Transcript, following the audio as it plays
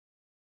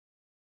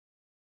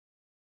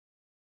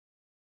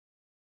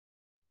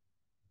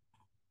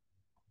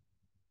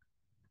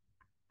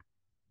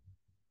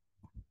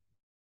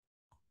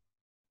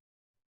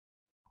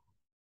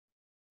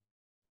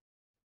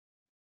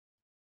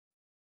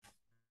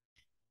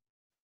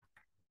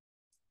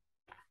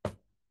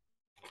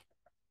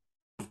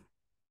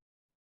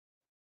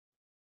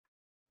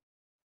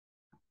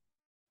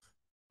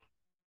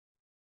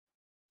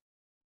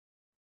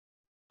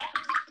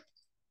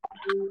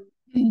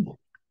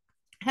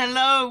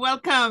Hello,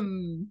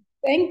 welcome.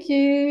 Thank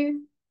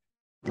you.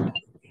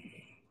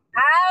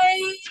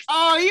 Hi.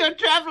 Oh, you're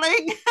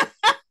traveling.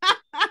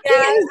 Yeah,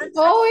 Yes, I'm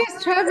always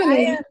I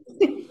traveling.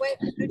 wait,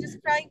 I'm just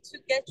trying to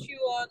get you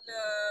on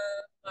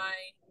my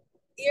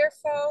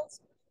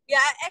earphones. Yeah,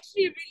 I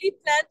actually really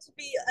planned to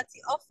be at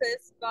the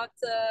office, but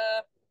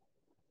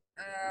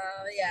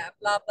yeah,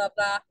 blah blah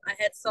blah. I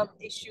had some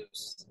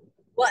issues.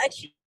 Well,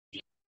 actually,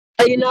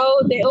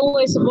 they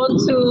always want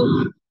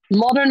to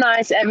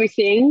modernize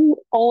everything,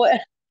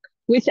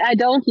 which I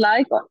don't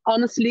like,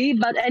 honestly.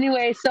 But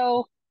anyway,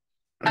 so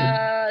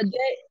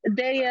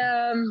they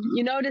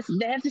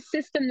have this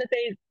system that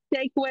they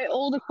take away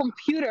all the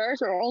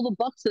computers or all the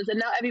boxes, and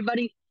now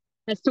everybody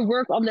has to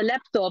work on the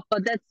laptop.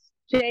 But that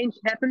change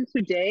happened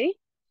today,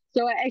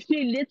 so I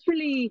actually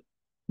literally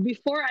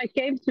before I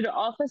came to the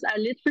office, I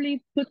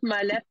literally put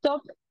my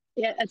laptop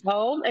at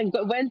home and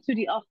went to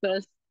the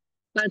office.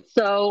 But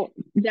so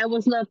that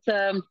was not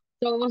so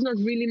it was not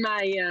really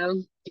my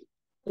it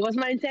was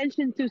my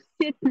intention to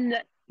sit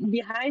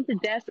behind the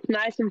desk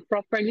nice and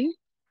properly.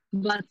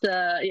 But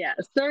yeah,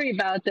 sorry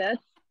about that.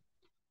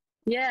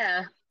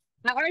 Yeah.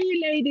 How are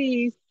you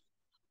ladies?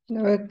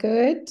 No,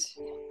 good.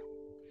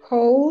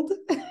 Cold.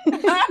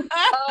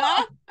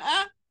 Oh,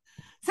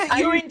 So are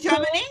you're you in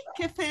Germany,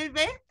 cold?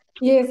 Gefilde?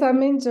 Yes,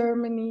 I'm in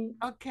Germany.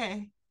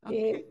 Okay,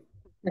 Yes.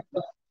 okay.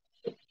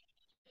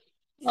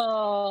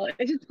 Oh,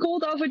 is it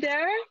cold over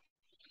there?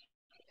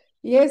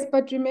 Yes,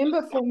 but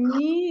remember, for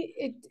me,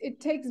 it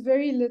takes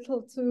very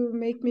little to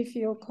make me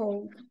feel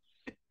cold.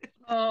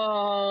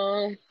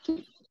 Oh,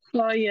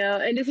 oh yeah.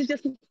 And this is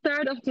just the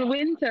start of the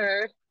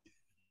winter.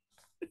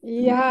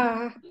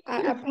 Yeah,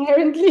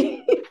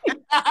 apparently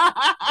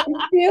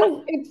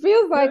it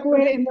feels like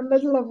we're in the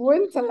middle of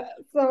winter.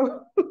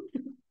 So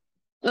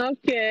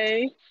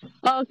Okay.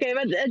 Okay,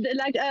 but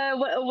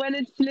when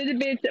it's a little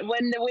bit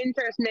when the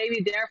winter is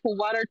maybe there for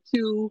 1 or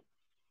 2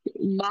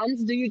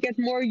 months, do you get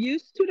more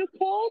used to the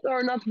cold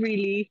or not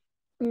really?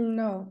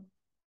 no,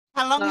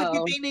 How long have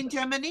you Oh, been in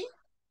Germany?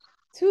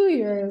 2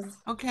 years.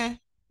 Okay.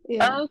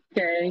 Yeah.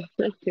 okay.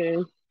 Okay.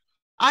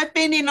 I've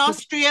been in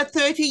Austria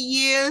 30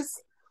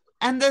 years,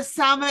 and the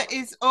summer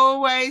is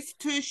always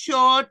too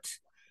short.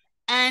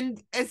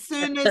 And as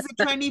soon as the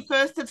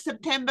 21st of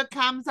September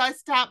comes, I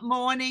start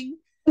mourning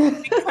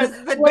because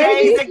the Where do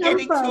days you are come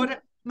getting from?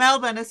 shorter.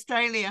 Melbourne,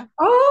 Australia.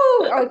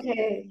 Oh,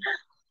 okay.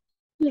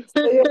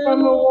 So you're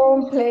from a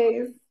warm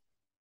place.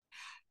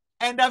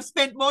 And I've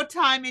spent more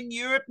time in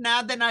Europe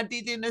now than I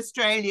did in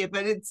Australia,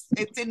 but it's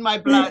in my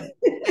blood.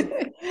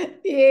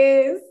 It's,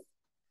 Yes.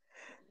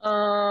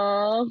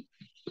 Oh,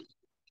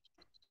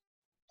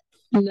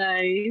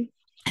 nice.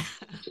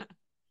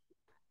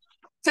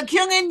 so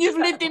Kyungin, you've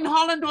lived in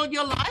Holland all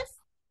your life?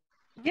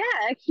 Yeah,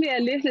 actually, I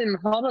lived in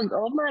Holland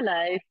all my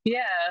life.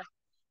 Yeah,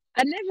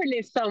 I never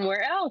lived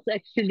somewhere else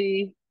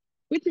actually,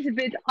 which is a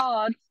bit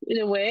odd in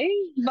a way,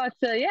 but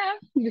yeah,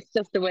 it's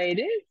just the way it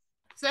is.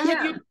 So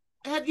Yeah,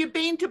 have you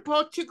been to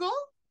Portugal?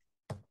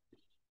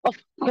 of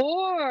Do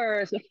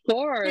course,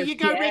 you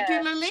go yeah.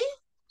 regularly?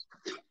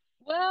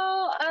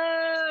 Well,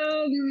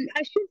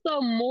 I should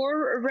go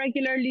more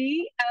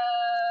regularly.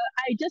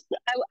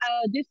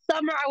 This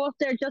summer I was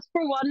there just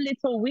for 1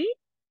 little week,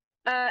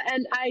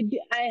 and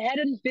I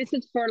hadn't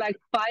visited for like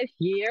 5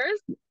 years.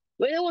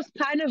 Well, it was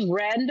kind of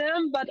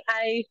random, but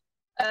I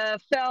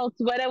felt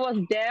when I was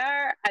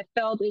there, I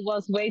felt it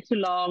was way too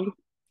long,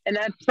 and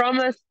I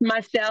promised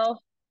myself,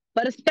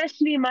 but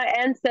especially my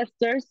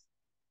ancestors,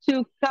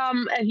 to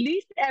come at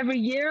least every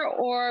year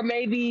or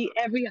maybe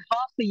every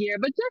half a year,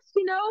 but just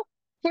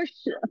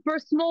for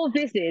small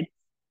visits.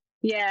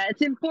 Yeah,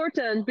 it's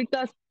important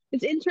because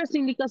it's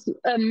interesting because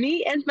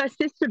me and my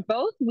sister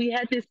both we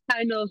had this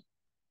kind of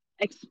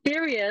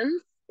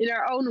experience in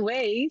our own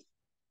ways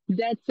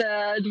that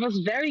it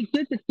was very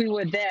good that we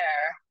were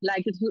there.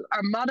 Like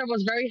our mother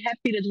was very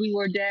happy that we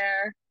were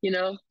there.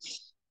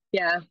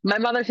 Yeah, my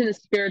mother's in the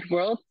spirit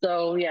world,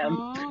 so yeah.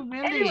 Oh,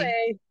 really?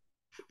 Anyway,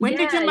 When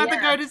did your yeah, mother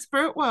yeah. go to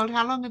Spirit World?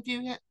 How long have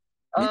you lived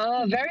A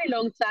there? very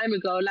long time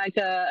ago, like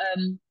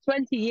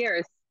 20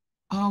 years.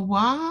 Oh,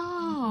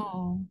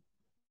 wow.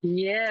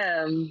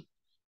 Yeah,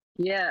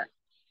 yeah.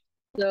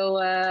 So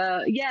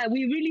yeah,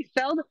 we really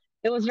felt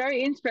it was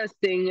very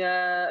interesting.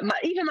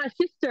 Even my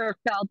sister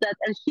felt that,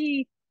 and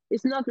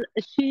is not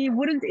she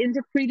wouldn't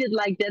interpret it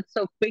like that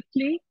so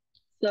quickly.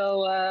 So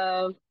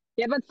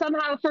yeah, but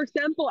somehow, for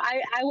example,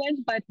 I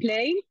went by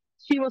plane.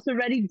 She was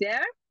already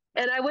there,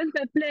 and I went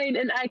by plane,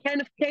 and I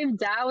kind of came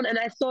down, and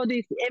I saw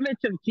this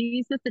image of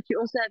Jesus that you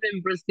also have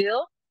in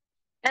Brazil.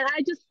 And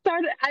I just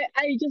started.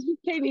 I just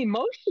became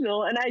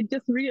emotional, and I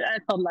just I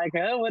thought like,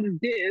 huh, what is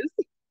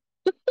this?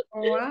 But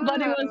Wow.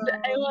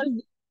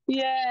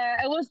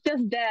 yeah, it was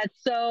just that.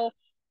 So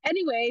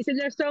anyways, and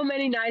there's so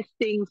many nice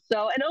things.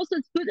 So and also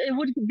it's good, it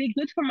would be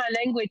good for my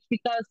language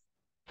because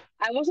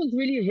I wasn't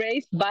really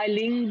raised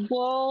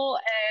bilingual,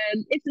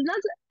 and it's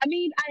not, I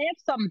mean, I have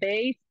some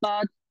base,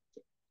 but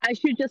I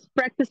should just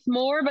practice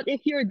more. But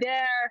if you're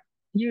there,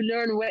 you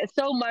learn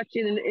so much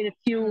in a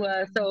few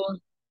so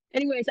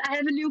anyways, I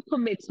have a new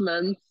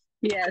commitment.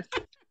 Yes.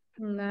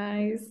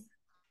 Nice.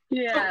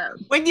 Yeah.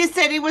 When you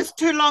said it was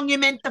too long, you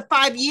meant the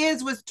 5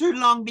 years was too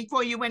long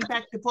before you went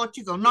back to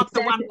Portugal, not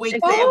the 1 week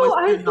there was Oh,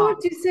 I too long.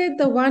 thought you said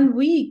the 1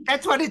 week.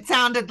 That's what it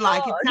sounded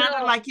like. It sounded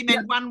No, like you no,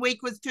 meant 1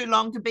 week was too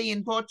long to be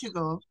in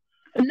Portugal.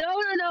 no.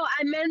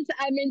 I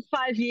meant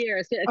 5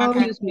 years. Okay.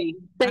 Excuse me.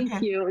 Thank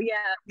Okay. you. Yeah.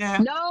 Yeah.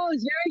 No,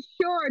 it's very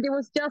short. It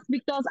was just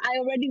because I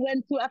already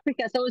went to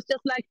Africa, so it's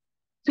just like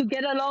to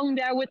get along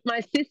there with my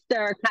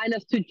sister, kind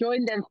of to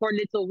join them for a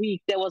little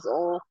week. That was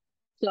all.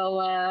 So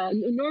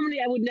normally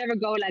I would never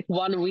go like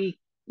 1 week.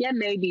 Yeah,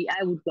 maybe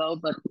I would go,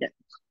 but yeah,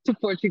 to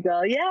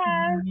Portugal.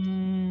 Yeah.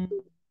 Mm.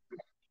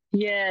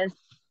 Yes.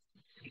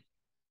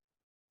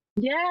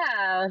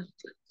 Yeah.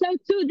 So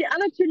too, the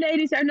other two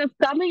ladies are not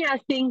coming, I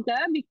think,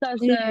 because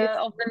Yes.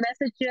 of the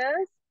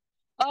messages.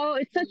 Oh,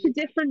 it's such a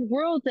different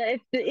world.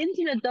 If the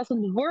internet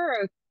doesn't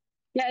work,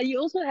 yeah, you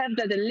also have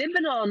that in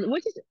Lebanon,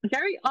 which is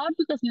very odd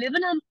because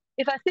Lebanon,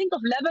 if I think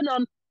of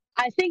Lebanon,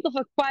 I think of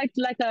a quite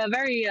like a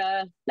very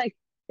like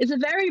it's a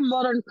very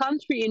modern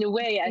country in a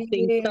way, I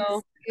think. Yes.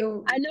 So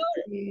I know,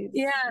 Yes.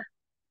 yeah,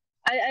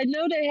 I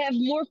know they have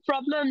more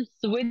problems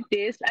with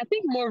this. I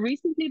think more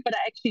recently, but I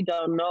actually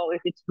don't know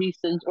if it's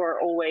recent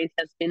or always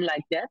has been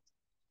like that.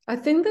 I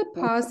think the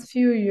past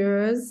few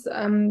years,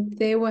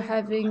 they were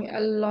having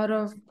a lot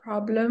of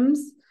problems,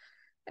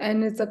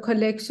 and it's a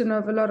collection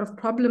of a lot of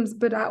problems.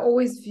 But I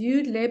always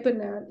viewed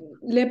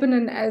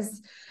Lebanon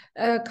as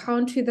a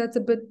country that's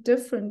a bit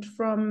different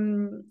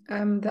from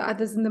the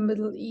others in the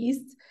Middle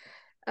East,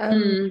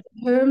 Mm,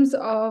 in terms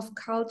of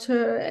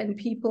culture and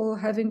people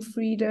having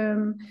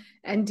freedom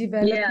and yeah,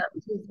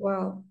 development as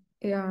well.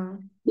 Yeah.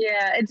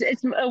 yeah,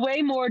 it's a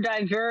way more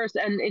diverse,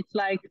 and it's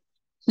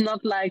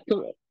not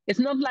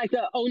like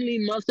a only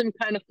Muslim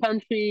kind of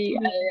country.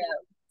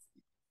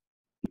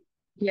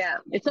 Yeah,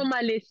 it's on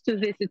my list to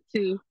visit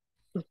too.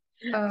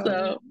 Um,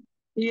 So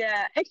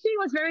yeah, actually, it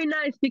was very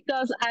nice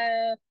because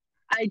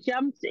I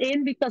jumped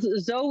in because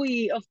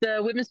Zoe of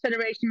the Women's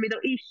Federation Middle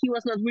East, she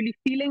was not really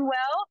feeling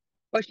well,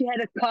 or she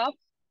had a cough.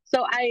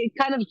 So I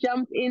kind of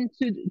jumped in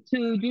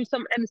to do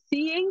some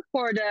emceeing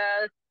for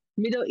the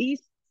Middle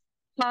East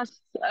past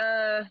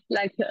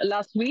like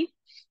last week,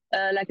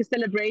 like a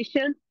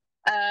celebration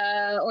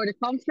or the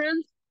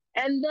conference.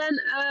 And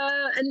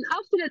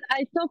after that,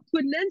 I talked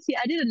with Nancy.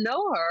 I didn't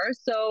know her,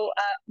 so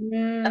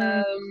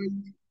mm,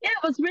 yeah,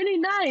 it was really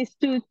nice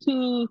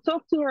to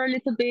talk to her a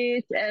little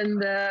bit,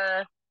 and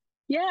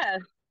yeah,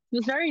 it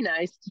was very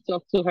nice to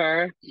talk to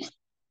her.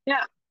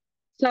 Yeah.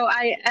 So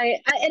I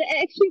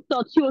actually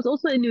thought she was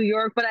also in New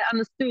York, but I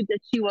understood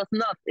that she was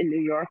not in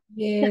New York.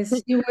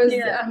 yes,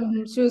 Yeah.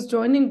 she was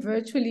joining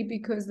virtually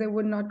because they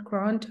would not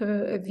grant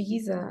her a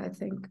visa, I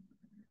think.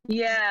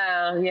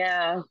 Yeah.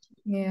 Yeah.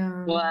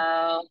 Yeah.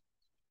 Wow.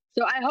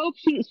 So I hope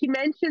she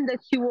mentioned that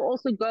she will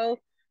also go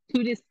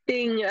to this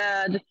thing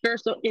the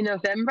first in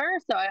November.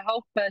 So I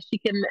hope she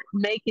can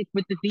make it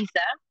with the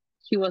visa.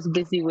 She was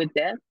busy with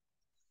that.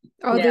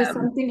 Oh, there's Yeah.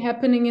 something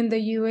happening in the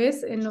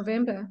US in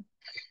November.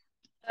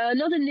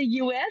 Not in the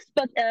US,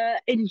 but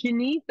in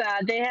Geneva,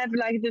 they have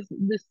like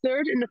the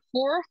third and the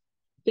fourth.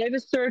 They have a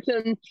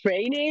certain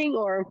training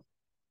or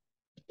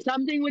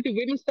something with the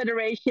Women's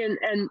Federation,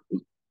 and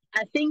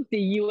I think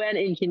the UN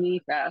in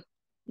Geneva.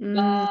 Mm.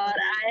 But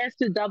I have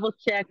to double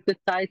check the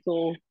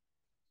title.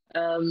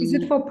 Is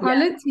it for Yeah,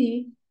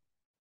 polity?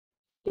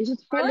 is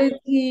it for?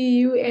 Polity,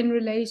 UN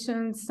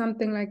relations,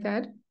 something like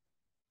that?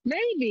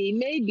 Maybe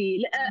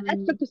Mm.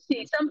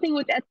 advocacy, something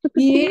with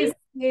advocacy. Yes,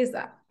 yes,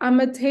 I'm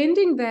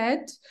attending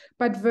that,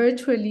 but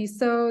virtually.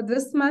 So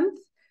this month,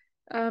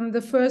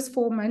 the first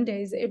 4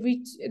 Mondays,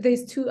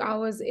 there's 2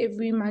 hours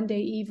every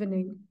Monday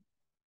evening.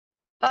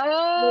 So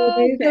Oh,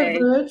 there's a okay,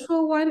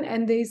 virtual one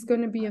and there's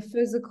going to be a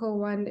physical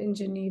one in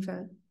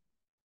Geneva.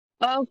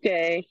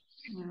 okay.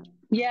 Yeah.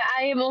 Yeah,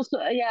 I am also.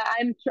 Yeah,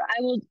 I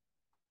will.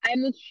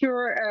 I'm not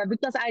sure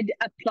because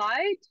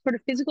applied for the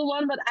physical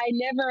one, but I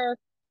never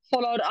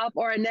followed up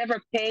or I never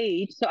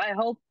paid. So I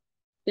hope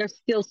there's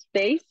still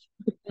space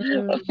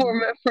Mm,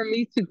 for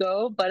me to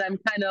go. But I'm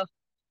kind of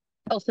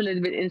also a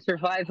little bit in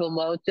survival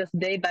mode, just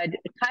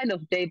kind of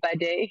day by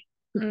day.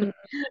 mm.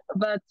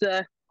 But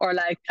or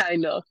like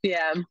kind of,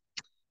 yeah.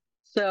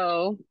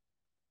 So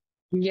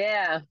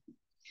yeah,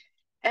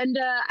 and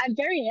I'm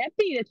very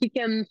happy that we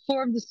can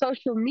form the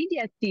social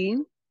media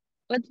team.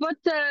 But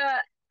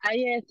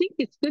I think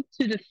it's good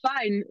to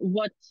define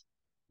what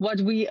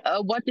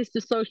is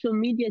the social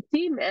media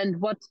team and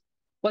what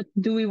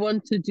do we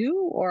want to do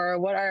or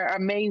what are our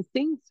main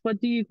things. What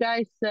do you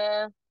guys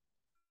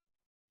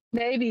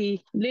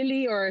maybe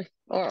Lily or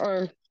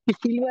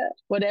Cecilia,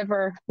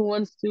 whatever, who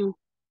wants to?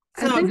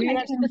 I So, think Do you I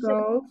have can specific?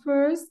 go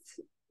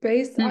first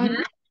based on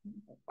Mm-hmm.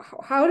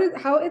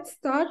 how it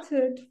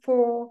started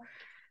for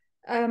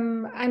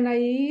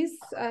Anais,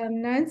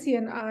 Nancy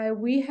and I.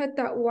 We had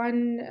that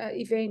one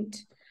event,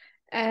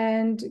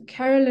 and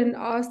Carolyn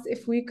asked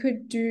if we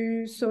could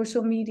do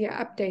social media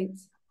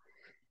updates.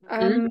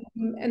 And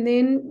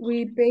then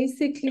we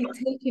basically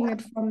taking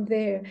it from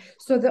there.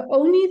 So the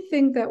only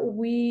thing that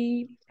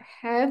we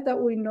have that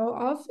we know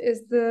of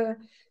is the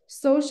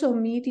social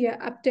media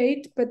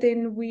update, but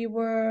then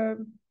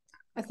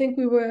I think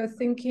we were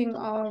thinking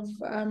of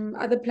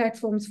other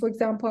platforms. For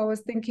example, I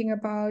was thinking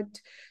about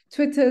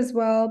Twitter as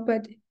well,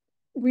 but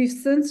we've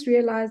since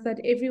realized that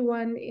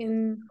everyone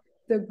in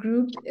the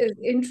group is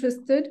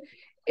interested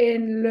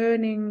in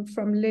learning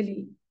from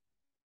Lily.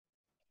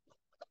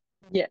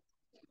 Yeah.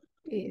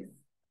 Yes.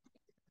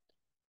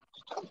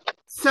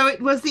 So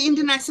it was the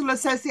International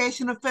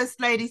Association of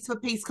First Ladies for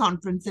Peace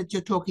conference that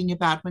you're talking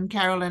about when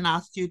Carolyn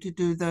asked you to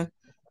do the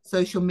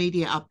social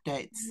media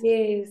updates.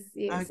 Yes.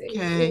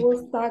 Okay. It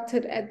all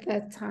started at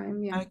that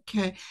time, yeah.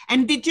 Okay.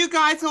 And did you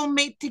guys all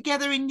meet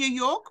together in New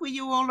York? Were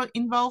you all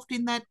involved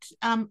in that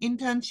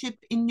internship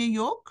in New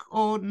York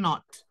or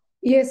not?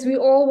 Yes, we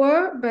all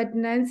were, but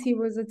Nancy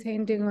was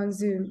attending on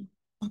Zoom.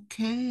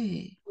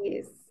 Okay.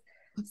 Yes.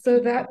 So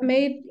that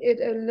made it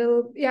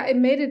it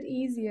made it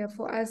easier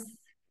for us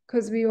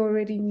because we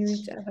already knew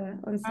each other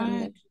on some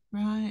level.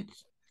 Right.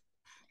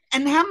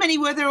 And how many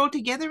were there all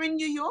together in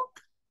New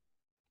York?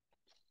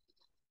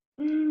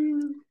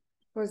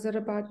 Was it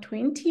about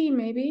 20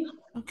 maybe?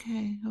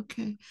 Okay.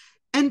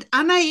 And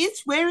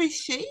Anais, where is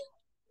she?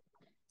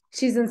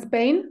 She's in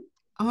Spain.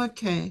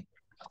 Okay.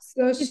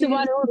 So She's the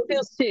one who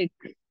feels sick.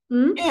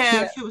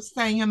 Yeah, she was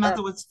saying her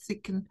mother was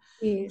sick and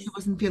yes. she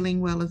wasn't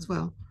feeling well as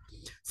well.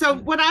 So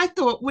what I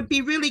thought would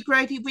be really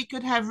great if we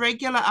could have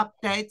regular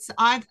updates.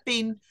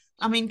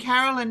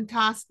 Carolyn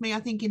tasked me,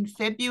 I think in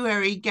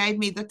February, gave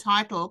me the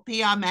title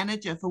PR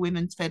Manager for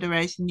Women's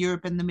Federation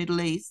Europe and the Middle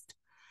East.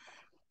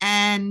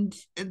 And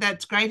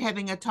that's great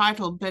having a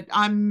title, but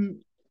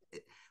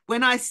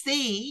when I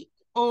see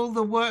all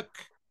the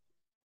work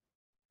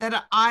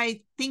that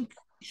I think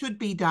should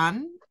be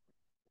done,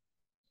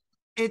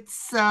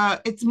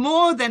 it's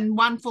more than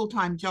one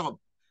full-time job.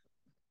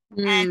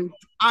 And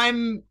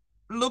I'm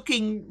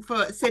looking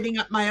for setting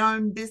up my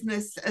own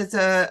business as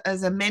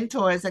a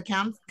mentor, as a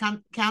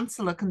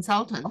counselor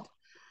consultant.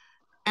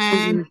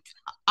 And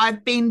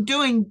I've been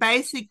doing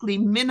basically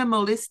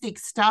minimalistic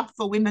stuff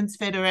for Women's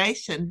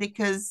Federation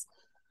because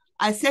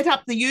I set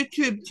up the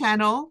YouTube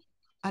channel,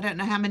 I don't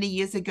know how many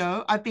years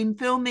ago. I've been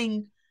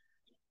filming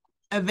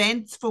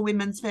events for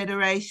Women's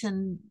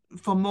Federation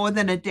for more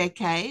than a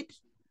decade.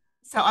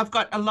 So I've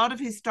got a lot of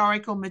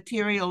historical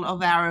material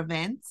of our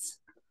events.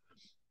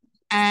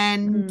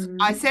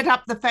 And I set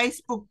up the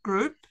Facebook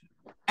group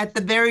at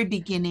the very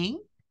beginning.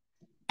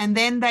 And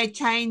then they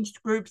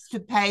changed groups to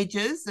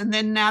pages. And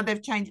then now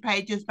they've changed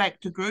pages back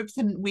to groups.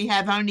 And we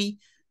have only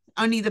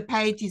the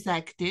page is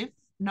active.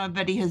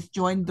 Nobody has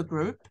joined the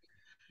group.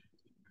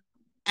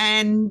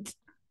 And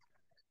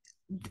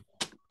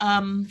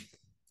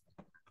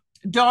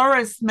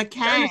Doris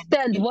McCann. I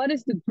understand. What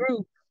is the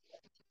group?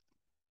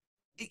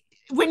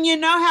 When you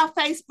know how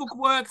Facebook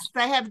works,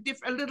 they have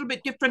a little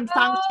bit different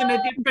function,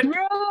 a different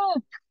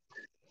group.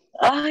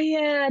 Oh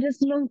yeah,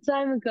 that's a long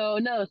time ago.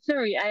 No,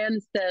 sorry, I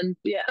understand.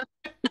 Yeah.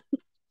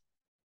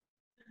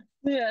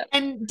 Yeah.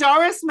 And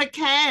Doris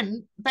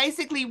McCann,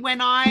 basically when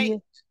I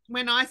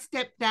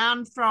stepped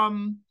down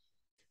from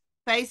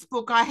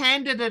Facebook, I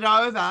handed it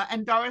over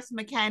and Doris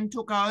McCann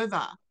took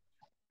over.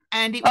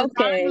 And it was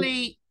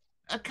only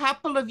a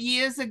couple of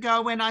years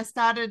ago when I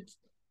started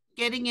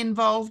getting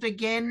involved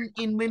again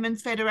in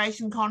Women's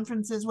Federation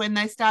conferences when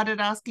they started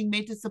asking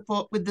me to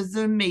support with the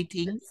Zoom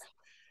meetings.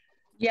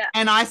 Yeah.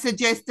 And I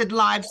suggested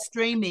live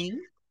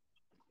streaming,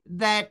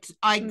 that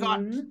I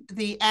got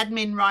the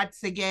admin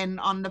rights again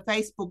on the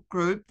Facebook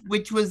group,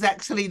 which was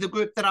actually the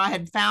group that I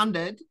had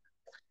founded.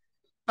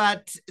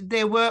 But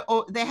there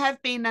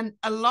have been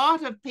a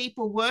lot of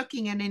people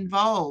working and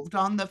involved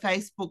on the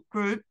Facebook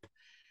group.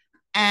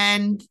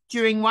 And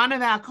during one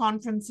of our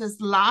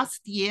conferences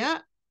last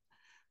year,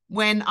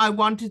 when I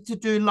wanted to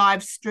do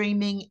live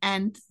streaming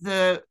and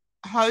the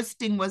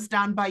hosting was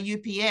done by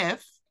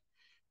UPF,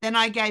 then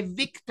I gave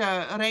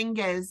Victor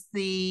Renges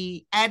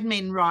the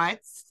admin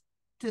rights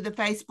to the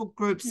Facebook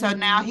group. So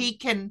now he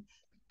can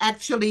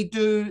actually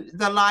do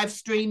the live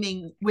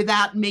streaming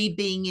without me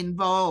being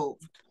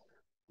involved.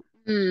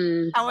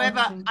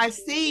 However, I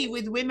see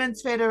with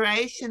Women's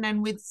Federation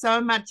and with so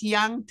much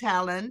young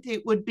talent,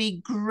 it would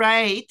be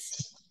great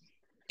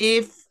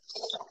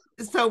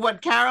so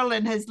what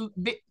Carolyn has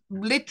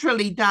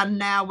literally done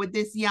now with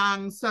this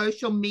young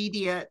social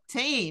media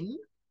team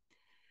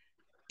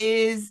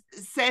is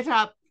set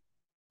up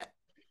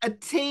a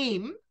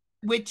team,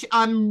 which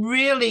I'm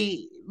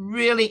really,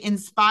 really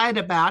inspired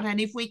about. And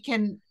if we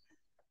can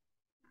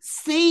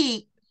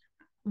see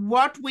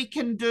what we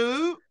can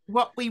do,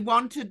 what we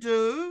want to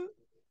do,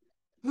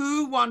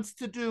 who wants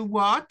to do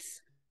what,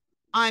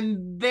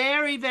 I'm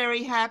very,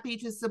 very happy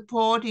to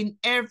support in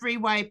every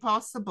way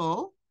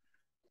possible.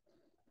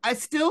 I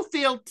still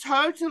feel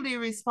totally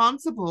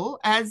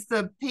responsible as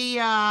the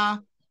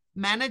PR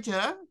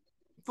manager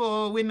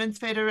for Women's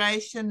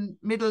Federation,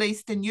 Middle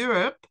East and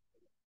Europe.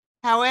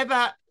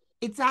 However,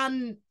 it's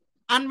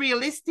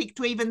unrealistic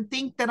to even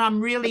think that I'm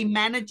really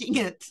managing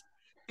it,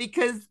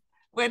 because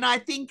when I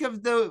think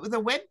of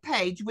the web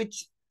page,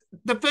 which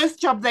the first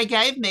job they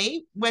gave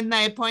me when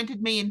they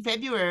appointed me in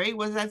February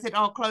was, I said,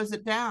 I'll close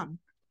it down.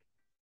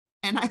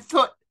 And I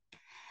thought,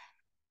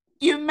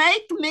 you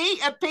make me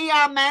a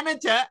PR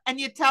manager and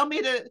you tell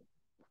me to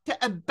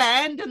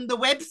abandon the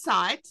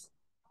website.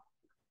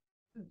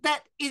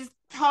 That is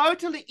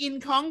totally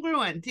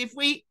incongruent. If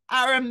we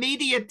are a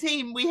media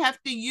team, we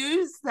have to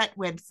use that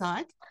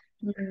website.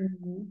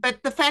 Mm-hmm.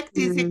 But the fact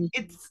is,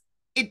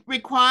 it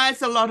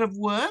requires a lot of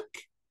work,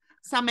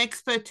 some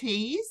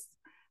expertise,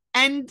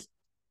 and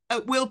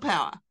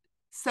willpower.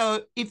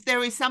 So if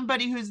there is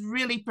somebody who's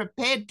really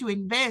prepared to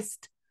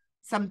invest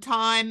some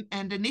time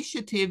and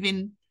initiative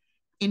in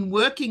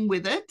working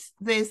with it,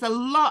 there's a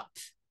lot,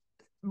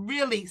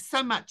 really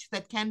so much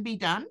that can be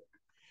done.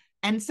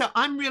 And so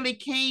I'm really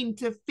keen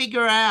to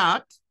figure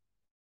out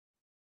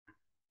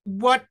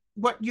what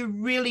you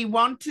really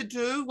want to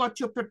do, what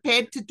you're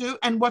prepared to do,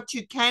 and what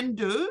you can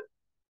do,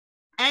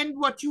 and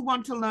what you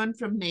want to learn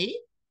from me.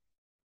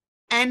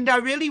 And I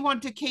really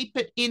want to keep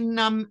it in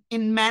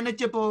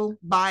manageable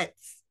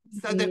bites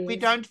so that we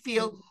don't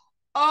feel,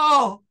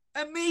 oh,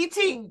 a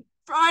meeting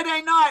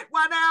Friday night,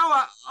 1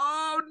 hour.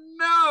 Oh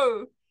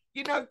no,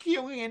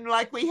 queuing in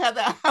like we have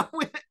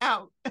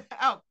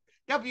our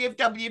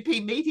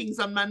WFWP meetings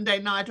on Monday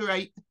night, or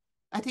I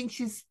think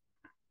she's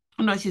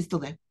still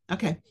there.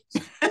 Okay.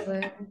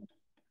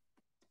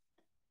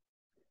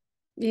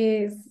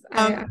 Yes.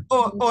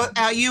 Or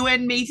our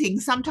UN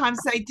meetings. Sometimes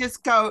they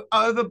just go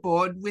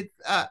overboard with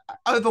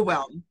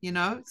overwhelm,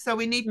 So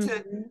we need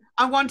to,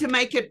 I want to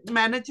make it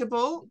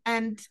manageable.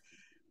 And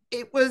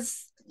it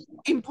was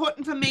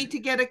important for me to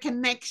get a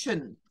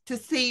connection to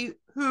see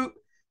who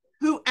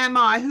am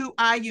I, who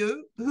are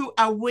you, who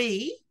are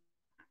we,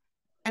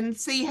 and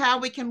see how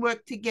we can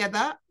work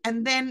together.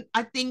 And then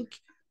I think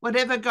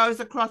whatever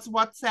goes across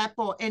WhatsApp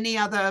or any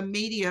other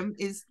medium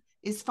is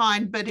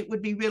fine, but it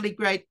would be really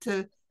great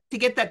to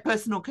get that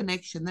personal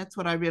connection. That's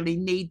what I really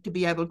need to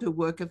be able to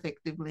work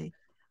effectively.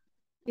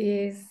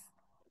 Yes,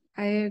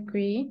 I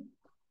agree.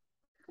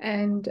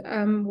 And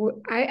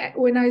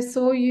when I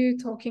saw you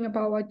talking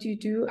about what you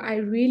do, I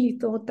really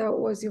thought that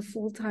was your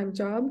full-time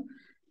job,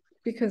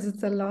 because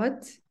it's a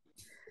lot.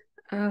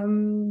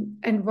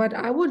 And what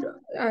I would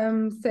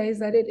say is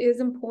that it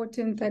is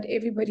important that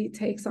everybody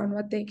takes on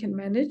what they can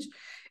manage.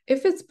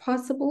 If it's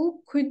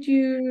possible, could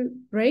you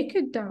break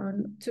it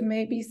down to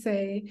maybe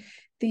say,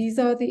 these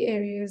are the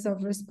areas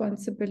of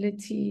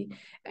responsibility,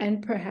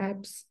 and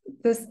perhaps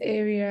this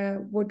area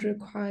would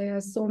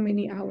require so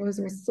many hours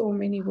or so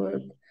many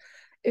work.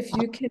 If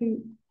you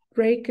can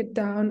break it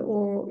down,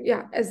 or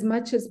as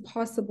much as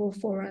possible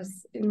for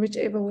us in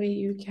whichever way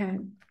you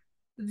can.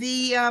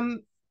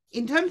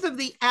 In terms of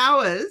the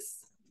hours,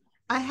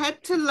 I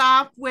had to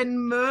laugh when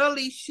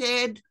Merle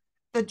shared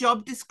the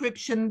job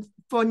description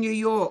for New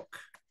York,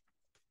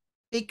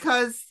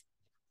 because,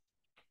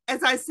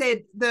 as I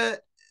said,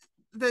 the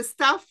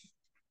stuff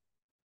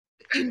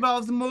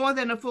involves more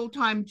than a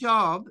full-time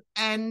job,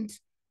 and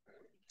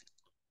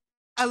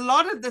a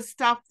lot of the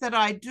stuff that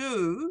I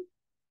do,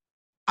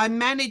 I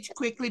manage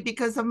quickly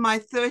because of my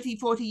 30,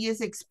 40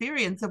 years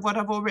experience of what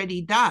I've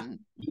already done.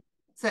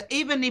 So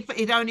even if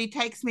it only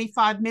takes me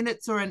 5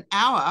 minutes or an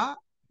hour,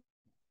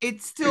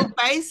 it's still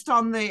based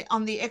on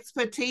the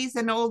expertise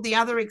and all the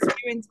other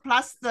experience,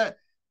 plus the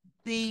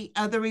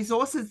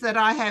resources that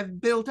I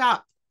have built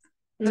up,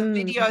 the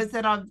videos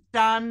that I've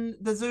done,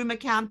 the Zoom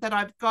account that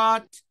I've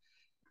got,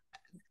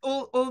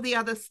 all the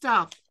other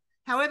stuff.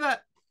 However,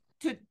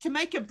 to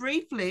make a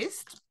brief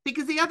list,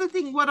 because the other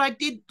thing, what I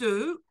did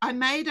do, I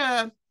made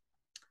a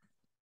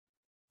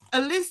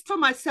list for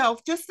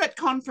myself, just that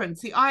conference,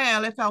 the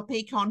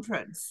ILFLP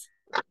conference.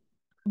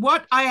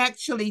 What I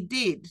actually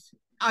did,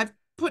 I've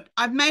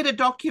made a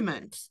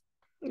document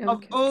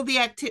of all the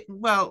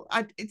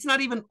it's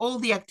not even all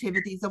the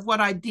activities of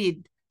what I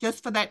did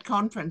just for that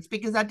conference,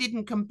 because I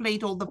didn't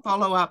complete all the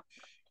follow-up,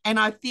 and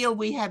I feel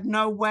we have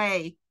no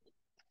way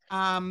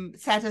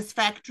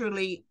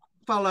satisfactorily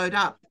followed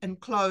up and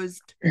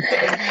closed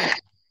that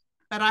event.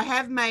 But I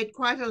have made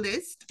quite a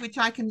list, which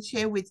I can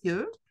share with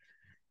you.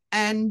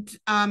 And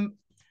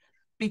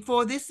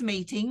before this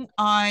meeting,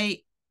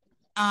 I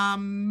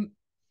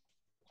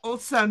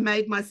also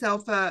made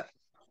myself a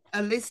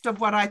list of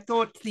what I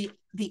thought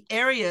the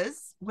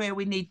areas where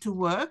we need to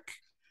work.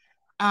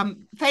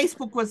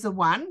 Facebook was the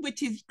one,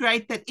 which is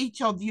great that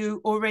each of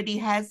you already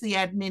has the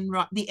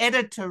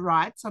editor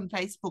rights on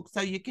Facebook,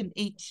 so you can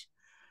each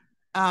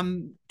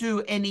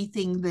do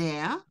anything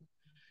there.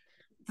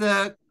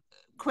 The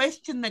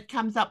question that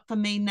comes up for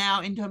me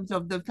now in terms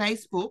of the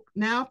Facebook,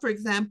 now, for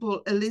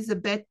example,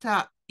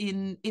 Elisabetta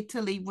in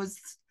Italy was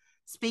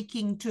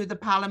speaking to the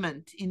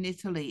parliament in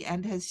Italy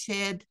and has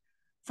shared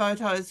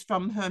photos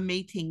from her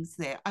meetings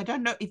there. I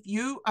don't know if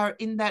you are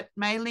in that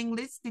mailing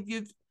list, if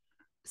you've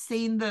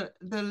seen the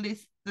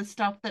list, the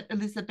stuff that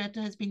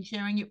Elisabetta has been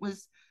sharing. It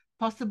was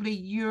possibly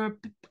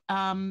Europe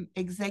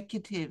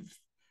executive.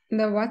 In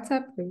the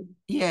WhatsApp group?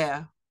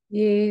 Yeah.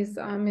 Yes,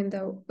 I'm in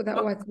that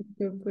WhatsApp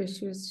group where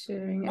she was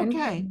sharing.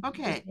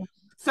 Okay.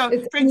 So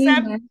it's for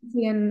example,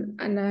 Nancy and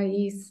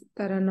Anais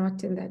that are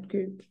not in that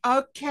group.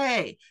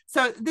 Okay.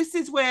 So this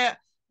is where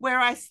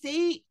I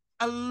see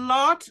a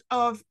lot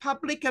of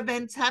public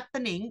events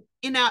happening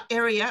in our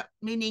area,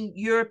 meaning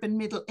Europe and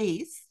Middle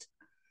East,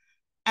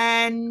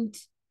 and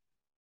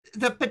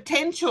the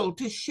potential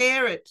to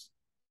share it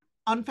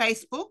on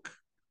Facebook.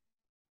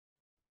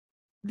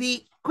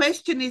 The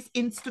question is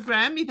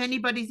Instagram, if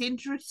anybody's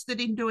interested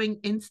in doing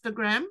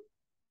Instagram.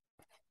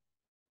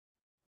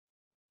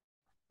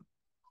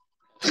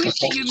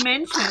 Twitter you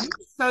mentioned.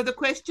 So the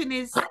question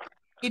is,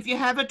 if you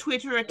have a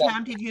Twitter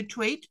account, if you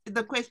tweet,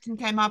 the question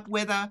came up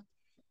whether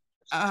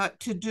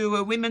to do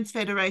a Women's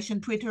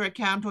Federation Twitter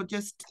account or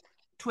just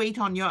tweet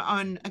on your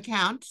own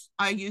account.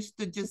 I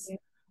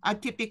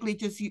typically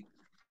just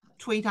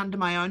tweet under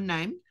my own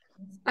name.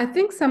 I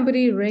think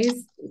somebody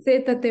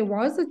said that there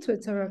was a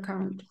Twitter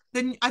account.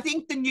 Then I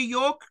think the New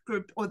York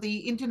group or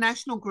the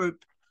international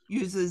group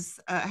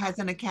has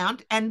an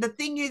account. And the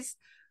thing is,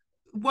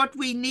 what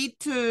we need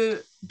to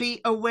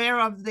be aware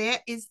of there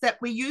is that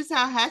we use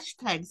our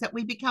hashtags, that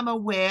we become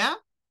aware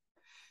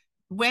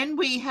when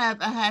we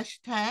have a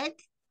hashtag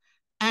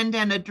and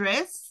an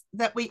address,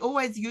 that we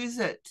always use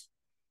it,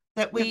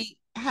 that we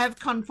have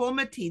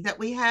conformity, that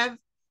we have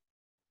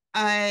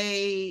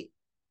a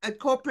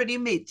corporate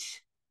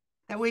image,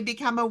 that we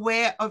become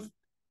aware of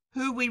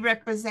who we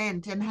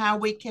represent and how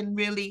we can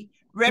really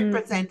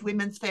represent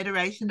Women's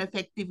Federation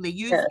effectively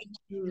using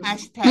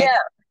hashtags. Yeah.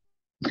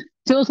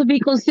 To also be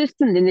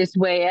consistent in this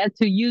way,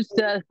 to use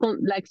the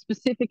like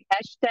specific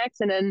hashtags,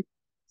 and then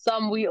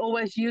some we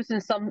always use,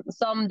 and some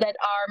that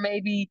are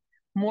maybe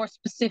more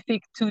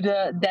specific to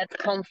that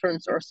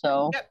conference or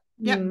so.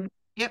 Yep.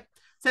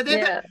 So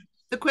then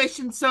the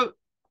question. So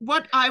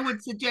what I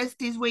would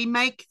suggest is we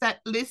make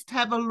that list,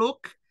 have a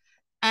look,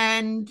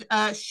 and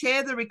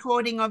share the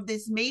recording of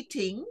this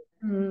meeting.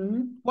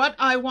 What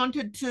I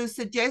wanted to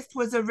suggest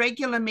was a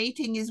regular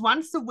meeting. Is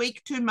once a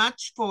week too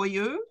much for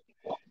you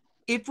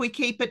if we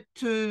keep it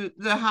to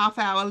the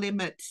half-hour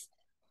limit?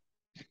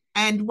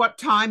 And what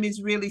time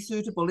is really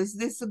suitable? Is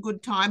this a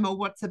good time, or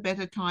what's a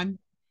better time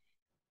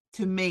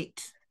to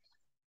meet?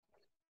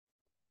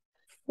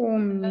 For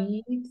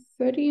me,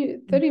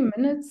 30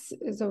 minutes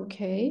is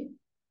okay.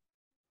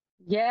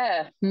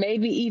 Yeah,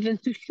 maybe even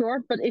too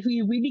short, but if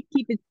we really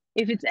keep it,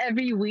 if it's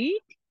every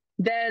week,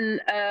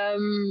 then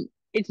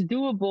it's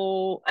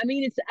doable. I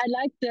mean, I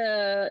like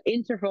the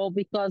interval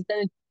because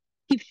then it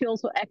keeps you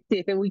also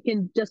active, and we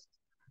can just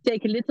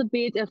take a little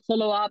bit and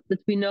follow up that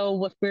we know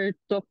what we're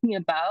talking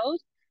about.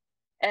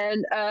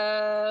 And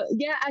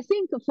I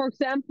think, for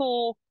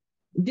example,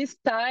 this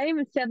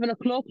time, 7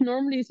 o'clock,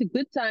 normally is a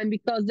good time,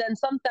 because then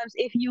sometimes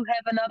if you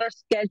have another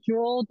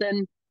schedule,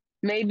 then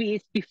maybe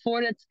it's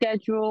before that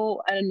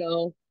schedule. I don't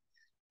know.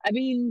 I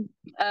mean,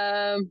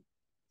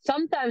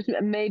 sometimes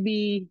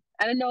maybe,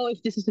 I don't know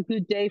if this is a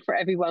good day for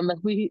everyone,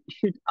 but we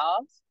should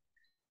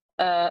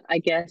ask, I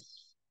guess.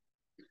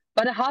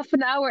 But a half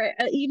an hour,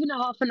 even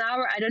a half an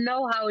hour, I don't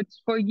know how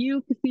it's for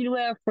you,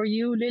 Cecilia, for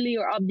you, Lily,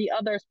 or of the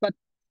others, but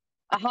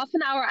a half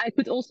an hour I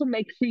could also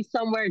make free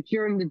somewhere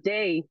during the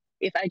day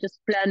if I just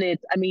plan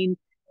it. I mean,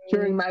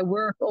 during my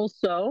work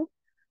also.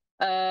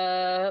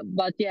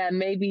 But yeah,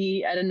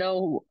 maybe, I don't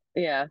know.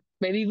 Yeah,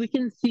 maybe we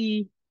can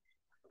keep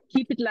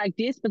it like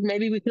this, but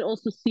maybe we can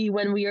also see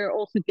when we are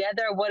all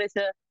together what is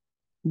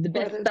the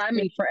best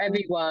timing for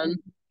everyone.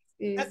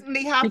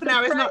 Certainly half an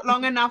hour is not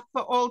long enough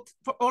for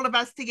all of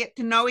us to get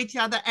to know each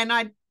other. And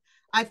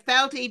I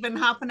felt even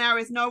half an hour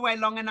is no way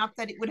long enough,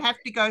 that it would have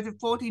to go to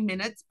 40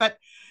 minutes. But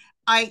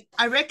I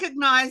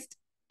recognized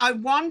I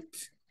want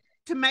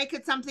to make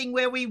it something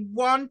where we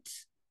want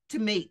to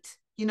meet.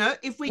 You know,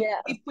 if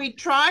we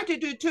try to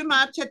do too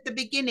much at the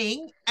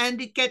beginning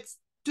and it gets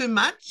too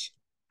much,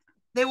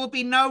 there will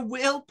be no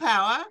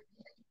willpower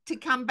to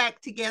come back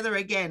together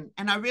again.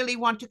 And I really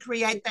want to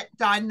create that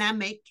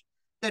dynamic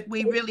that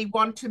we really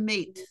want to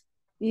meet.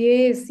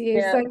 Yes.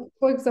 Like,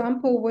 for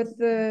example, with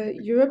the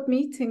Europe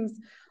meetings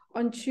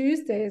on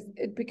Tuesdays,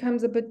 it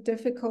becomes a bit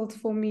difficult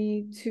for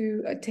me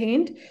to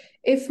attend.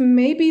 If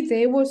maybe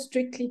they were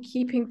strictly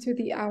keeping to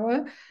the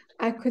hour,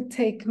 I could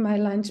take my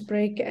lunch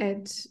break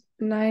at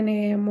 9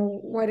 a.m. or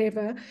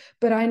whatever,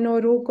 but I know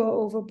it'll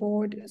go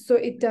overboard. So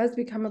it does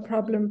become a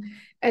problem.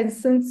 And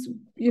since,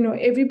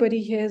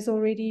 everybody here is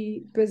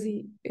already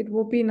busy, it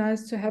will be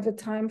nice to have a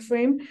time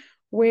frame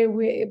where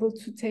we're able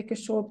to take a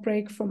short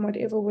break from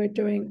whatever we're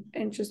doing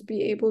and just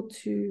be able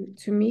to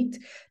meet.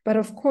 But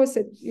of course,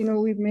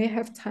 we may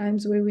have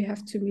times where we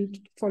have to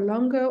meet for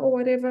longer or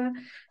whatever,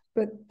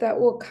 but that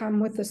will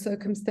come with the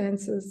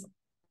circumstances.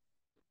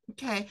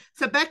 Okay,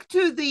 so back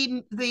to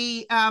the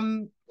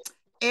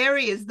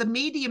areas, the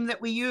medium that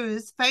we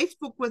use.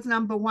 Facebook was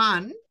number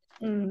one.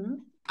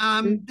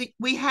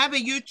 We have a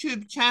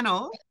YouTube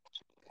channel,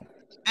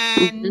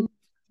 and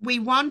we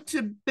want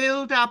to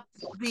build up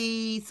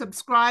the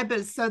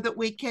subscribers so that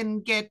we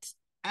can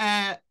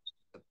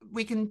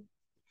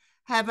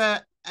have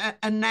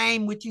a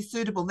name which is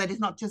suitable, that is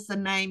not just the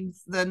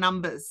names, the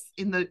numbers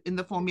in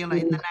the formula,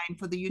 in the name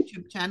for the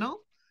YouTube channel.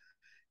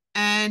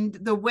 And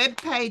the web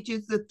page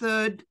is the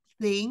third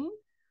thing.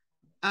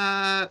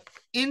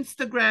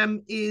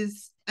 Instagram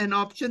is an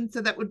option,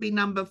 so that would be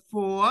number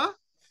 4.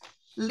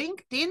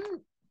 LinkedIn,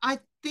 I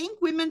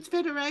think Women's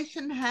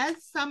Federation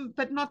has some,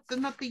 but not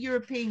the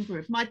European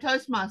group. My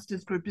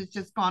Toastmasters group has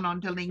just gone on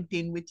to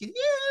LinkedIn, which is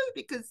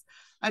because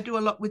I do a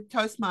lot with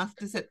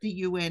Toastmasters at the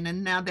UN,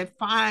 and now they've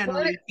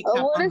finally picked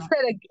up on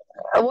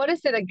that. What is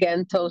it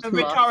again, A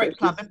rhetoric Toastmasters?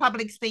 club, a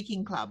public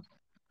speaking club.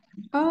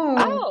 Oh,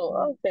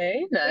 Oh,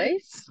 okay,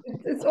 nice.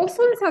 it's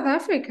also in South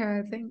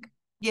Africa, I think.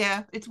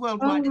 Yeah, it's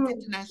worldwide. Oh,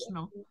 It's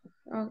international.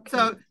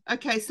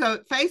 okay. So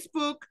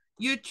Facebook,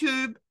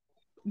 YouTube,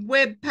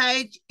 web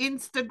page,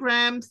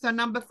 Instagram. So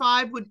number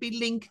 5 would be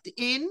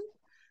LinkedIn.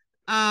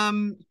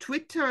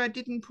 Twitter I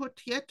didn't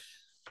put yet.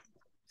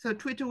 So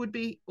Twitter would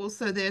be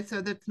also there.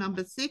 So that's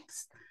number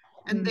 6.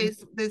 And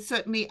there's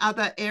certainly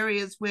other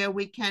areas where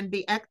we can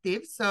be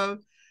active. So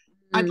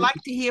I'd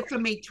like to hear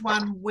from each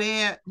one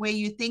where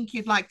you think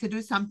you'd like to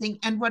do something,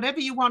 and whatever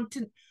you want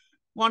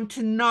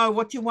to know,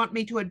 what you want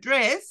me to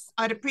address.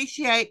 I'd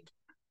appreciate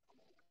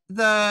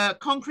the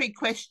concrete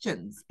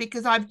questions,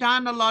 because I've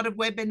done a lot of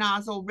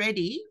webinars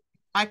already.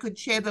 I could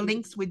share the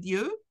links with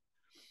you,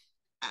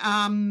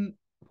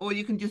 or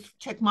you can just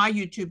check my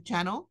YouTube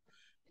channel,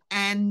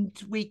 and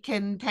we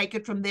can take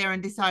it from there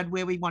and decide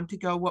where we want to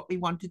go, what we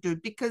want to do,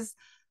 because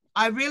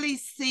I really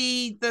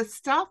see the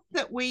stuff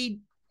that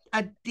we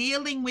are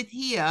dealing with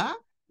here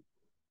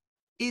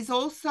is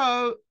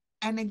also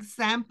an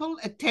example,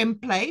 a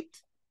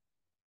template,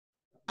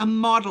 a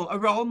model, a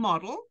role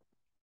model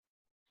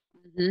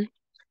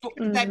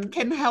that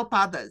can help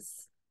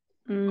others.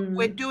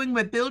 We're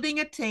building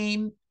a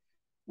team,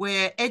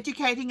 we're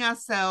educating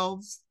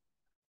ourselves,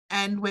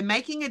 and we're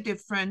making a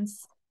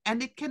difference,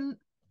 and it can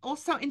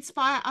also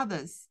inspire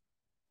others.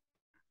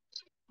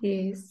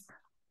 Yes.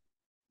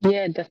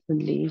 Yeah,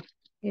 definitely.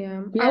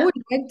 Yeah. I would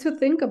like to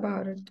think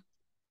about it.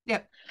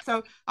 Yep.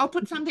 So I'll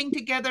put something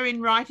together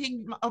in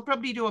writing. I'll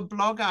probably do a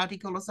blog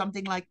article or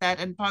something like that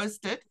and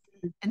post it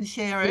and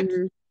share it.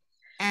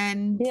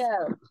 And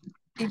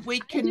if we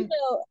can,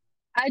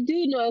 I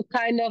do know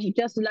kind of,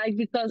 just like,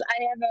 because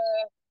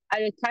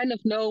I kind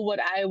of know what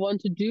I want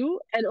to do,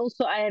 and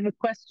also I have a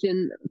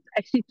question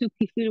actually to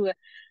Kifirwe.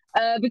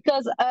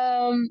 Because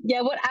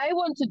what I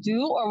want to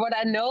do, or what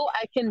I know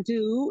I can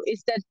do,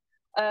 is that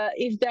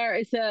if there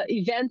is a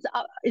event,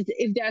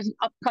 if there's an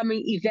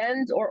upcoming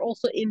event, or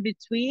also in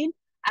between,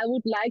 I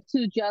would like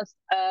to just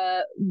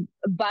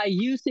by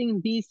using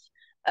these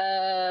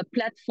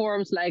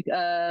platforms like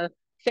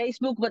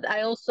Facebook, but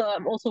I'm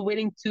also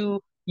willing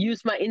to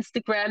use my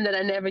Instagram that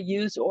I never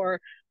use, or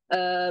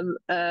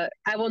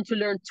I want to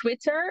learn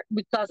Twitter,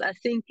 because I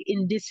think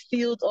in this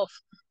field of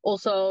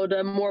also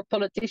the more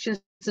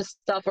politicians and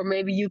stuff, or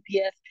maybe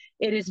UPF,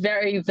 it is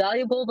very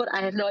valuable, but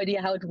I have no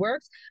idea how it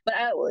works. But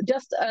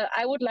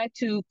I would like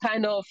to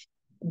kind of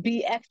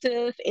be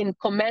active in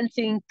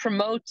commenting,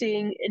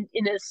 promoting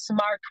in a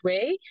smart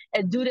way,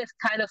 and do that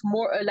kind of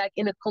more like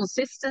in a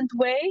consistent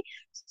way.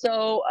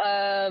 So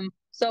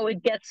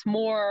it gets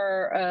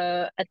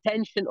more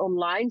attention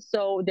online.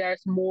 So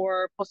there's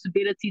more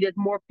possibility that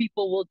more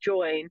people will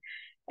join.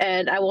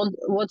 And I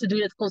want to do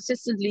that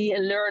consistently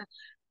and learn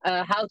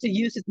how to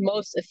use it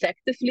most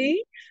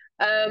effectively.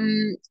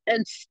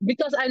 And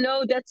because I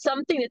know that's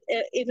something that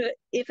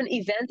if an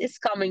event is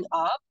coming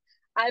up,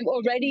 I'm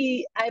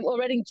already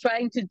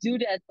trying to do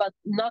that, but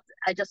not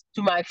I just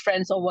to my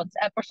friends on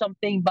WhatsApp or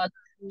something, but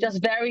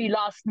just very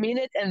last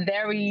minute and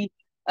very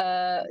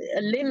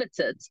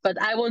limited.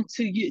 But I want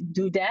to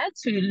do that,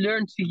 to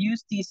learn to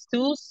use these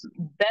tools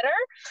better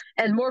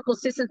and more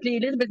consistently, a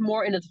little bit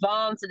more in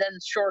advance, and then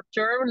short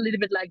term, a little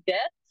bit like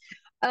that.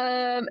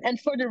 And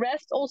for the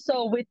rest,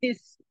 also with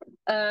this,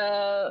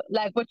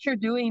 like what you're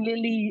doing,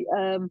 Lily,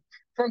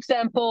 for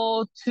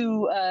example,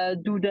 to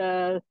do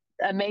the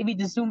maybe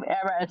the Zoom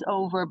era is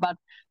over, but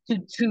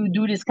to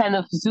do this kind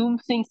of Zoom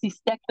things, these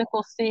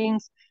technical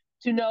things,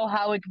 to know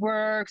how it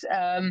works,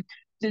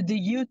 the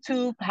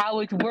YouTube,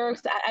 how it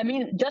works. I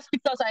mean, just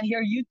because I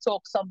hear you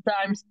talk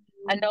sometimes,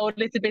 I know a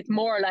little bit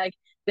more, like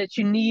that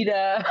you need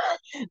a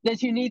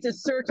that you need a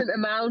certain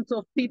amount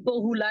of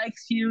people who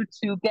likes you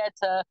to get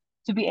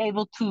to be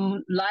able to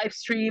live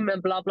stream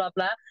and blah blah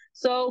blah.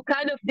 So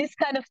kind of this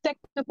kind of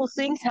technical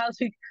things, how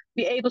to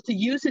be able to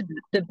use it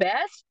the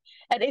best.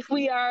 And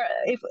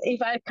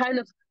if I kind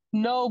of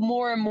know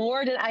more and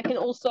more, then I can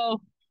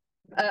also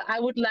I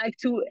would like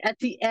to at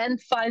the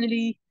end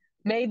finally,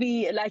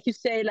 maybe like you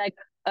say, like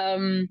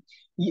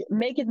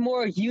make it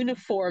more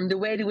uniform, the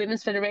way the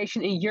Women's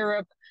Federation in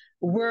Europe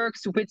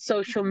works with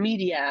social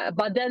media.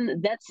 But then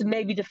that's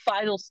maybe the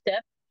final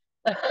step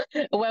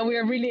when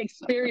we're really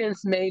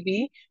experienced,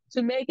 maybe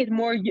to make it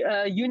more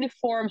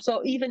uniform.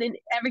 So even in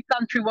every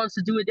country wants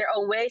to do it their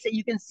own ways. And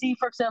you can see,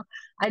 for example,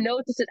 I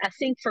noticed it, I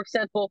think, for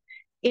example,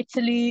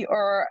 Italy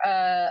or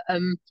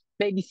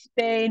maybe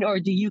Spain or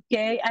the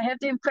UK, I have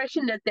the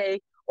impression that they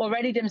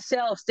already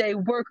themselves, they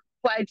work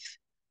quite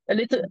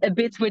a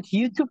bit with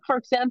YouTube, for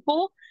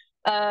example.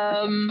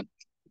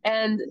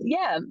 And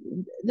yeah,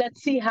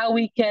 let's see how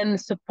we can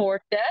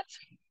support that.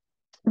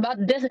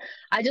 But this,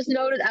 I just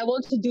know that I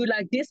want to do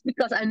like this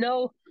because I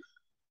know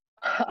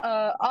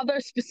other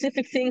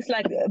specific things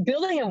like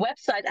building a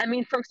website. I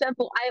mean, for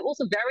example, I'm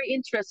also very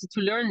interested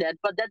to learn that,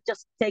 but that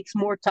just takes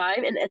more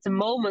time. And at the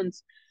moment,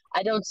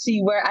 I don't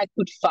see where I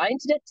could find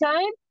that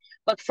time.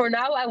 But for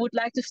now, I would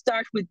like to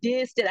start with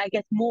this, that I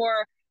get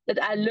more,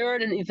 that I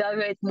learn and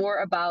evaluate more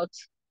about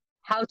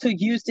how to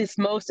use this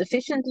most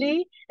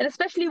efficiently. And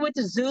especially with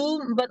the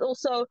Zoom, but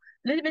also a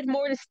little bit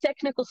more this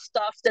technical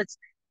stuff that's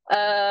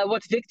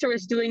what Victor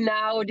is doing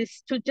now,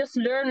 this to just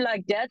learn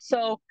like that.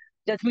 So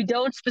that we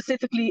don't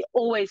specifically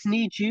always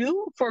need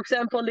you, for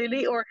example,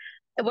 Lily. Or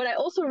what I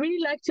also really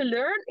like to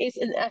learn is,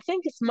 and I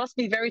think it must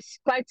be very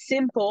quite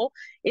simple,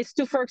 is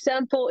to, for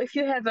example, if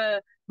you have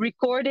a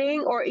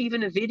recording or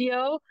even a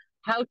video,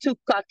 how to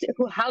cut,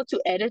 how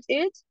to edit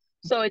it,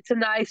 so it's a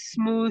nice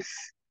smooth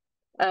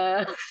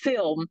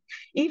film,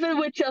 even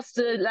with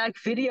just like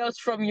videos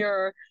from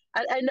your.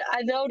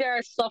 I know there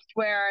is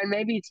software and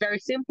maybe it's very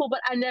simple,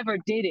 but I never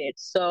did it.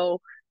 So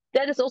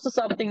that is also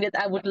something that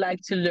I would like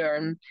to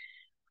learn.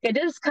 Okay,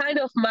 this is kind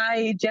of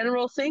my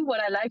general thing, what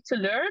I like to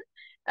learn.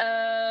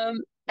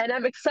 And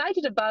I'm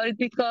excited about it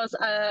because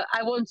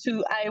I want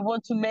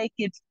to make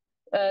it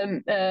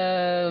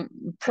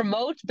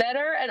promote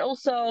better. And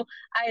also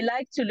I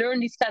like to learn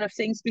these kind of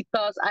things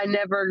because I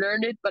never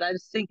learned it, but I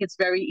just think it's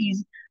very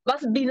easy.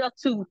 Must be not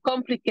too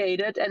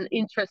complicated and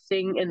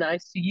interesting and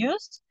nice to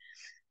use.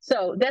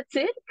 So that's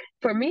it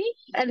for me.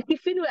 And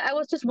Kifinu, I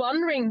was just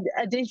wondering,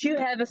 did you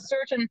have a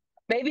certain,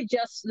 maybe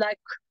just like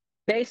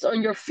based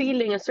on your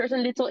feeling, a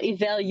certain little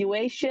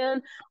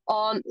evaluation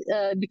on,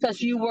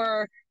 because you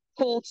were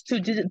called to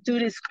do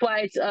this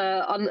quite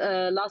on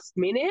last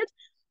minute.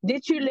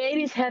 Did you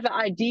ladies have an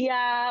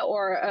idea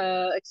or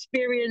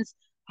experience?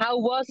 How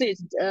was it?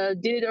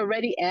 Did it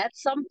already add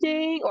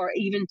something, or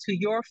even to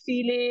your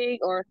feeling,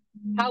 or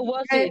how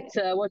was it?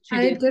 What you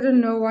I did?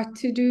 didn't know what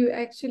to do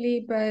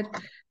actually, but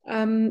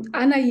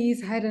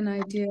Anais had an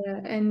idea,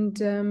 and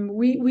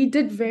we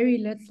did very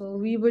little.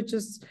 We were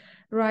just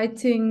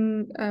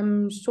writing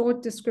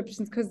short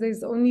descriptions because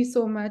there's only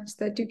so much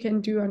that you can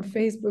do on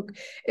Facebook,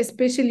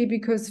 especially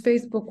because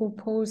Facebook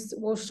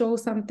will show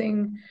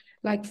something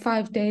like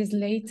 5 days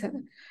later.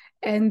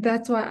 And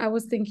that's why I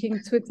was thinking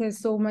Twitter is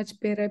so much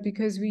better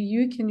because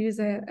you can use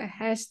a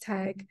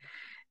hashtag,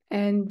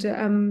 and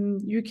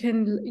you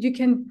can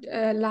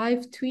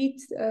live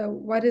tweet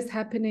what is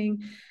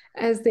happening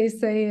as they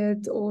say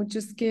it, or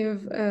just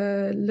give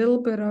a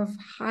little bit of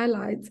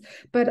highlights.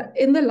 But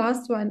in the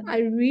last one, I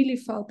really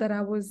felt that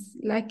I was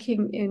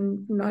lacking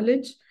in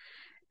knowledge,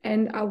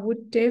 and I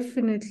would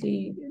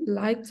definitely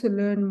like to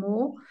learn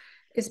more,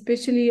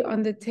 especially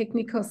on the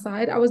technical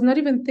side. I was not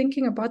even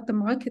thinking about the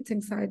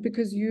marketing side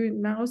because you're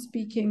now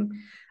speaking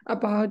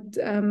about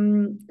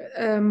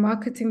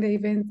marketing the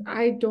events.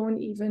 I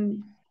don't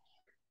even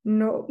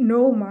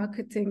know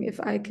marketing, if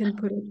I can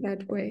put it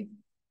that way.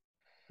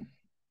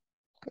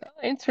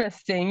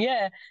 Interesting.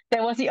 Yeah,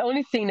 that was the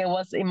only thing that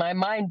was in my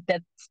mind.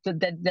 That's the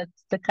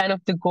kind of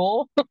the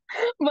goal.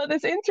 But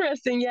it's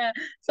interesting. Yeah.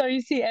 So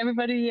you see,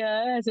 everybody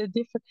has a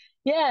different.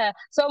 Yeah.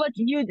 So, but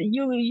you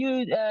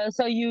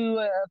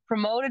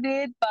promoted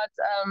it, but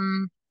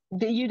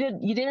you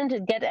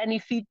didn't get any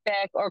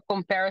feedback or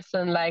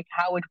comparison, like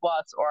how it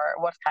was or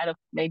what kind of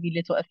maybe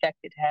little effect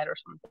it had or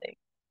something.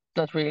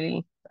 Not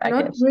really, I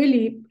Not guess.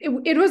 really.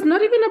 It was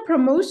not even a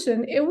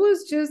promotion. It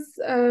was just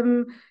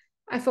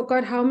I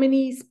forgot how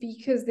many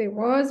speakers there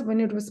was when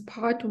it was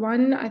part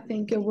one. I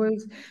think it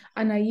was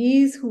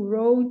Anais who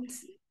wrote,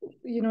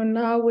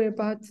 now we're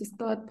about to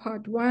start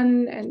part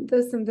one and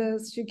this and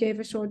this. She gave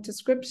a short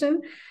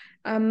description.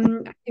 I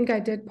think I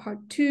did part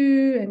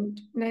two and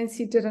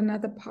Nancy did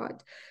another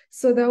part.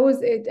 So that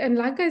was it. And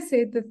like I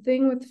said, the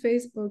thing with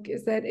Facebook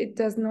is that it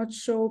does not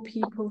show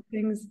people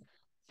things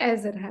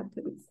as it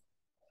happens.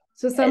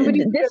 So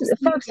somebody could This, have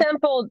for seen it.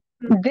 example,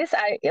 Mm, this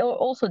I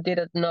also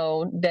didn't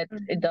know that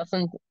it mm.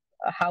 doesn't,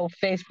 how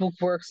Facebook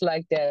works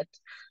like that.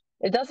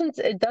 It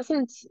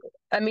doesn't.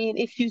 I mean,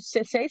 if you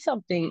say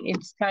something,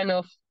 it's kind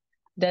of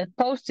that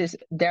post is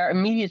there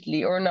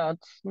immediately or not.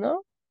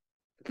 No.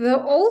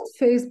 The old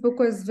Facebook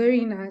was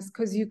very nice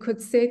because you could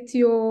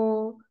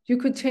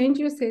change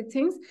your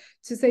settings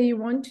to say you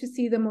want to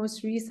see the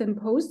most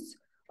recent posts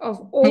of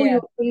all Yeah.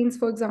 your friends,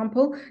 for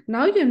example.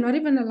 Now you're not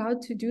even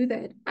allowed to do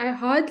that. I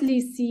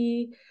hardly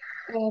see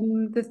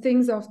the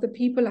things of the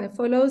people I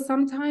follow.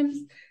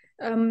 Sometimes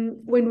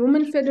when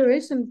Women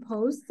Federation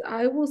posts,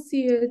 I will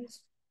see it,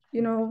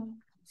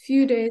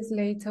 few days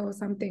later or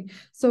something.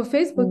 So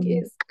Facebook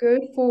Mm. is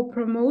good for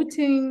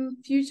promoting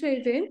future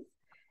events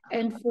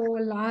and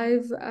for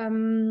live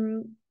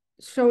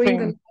showing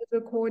the Stream. live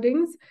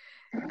recordings.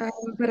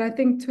 But I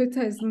think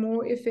Twitter is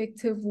more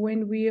effective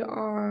when we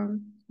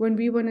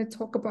want to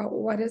talk about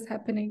what is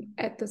happening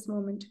at this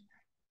moment.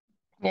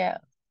 Yeah.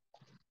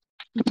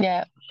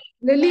 Yeah.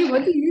 Lily,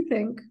 what do you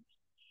think?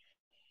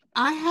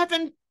 I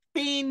haven't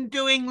been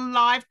doing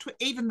live,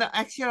 even though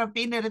actually I've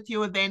been at a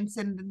few events,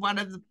 and one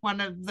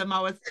of them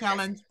I was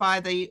challenged by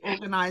the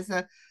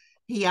organizer.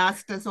 He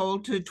asked us all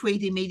to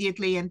tweet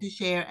immediately and to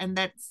share, and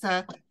that's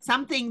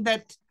something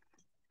that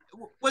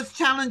was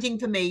challenging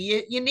for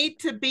me. You need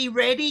to be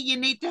ready. You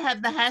need to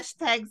have the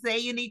hashtags there.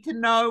 You need to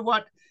know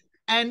what,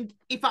 and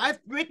if I've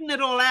written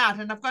it all out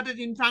and I've got it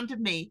in front of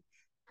me,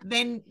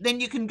 then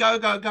you can go.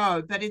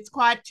 But it's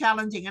quite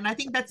challenging, and I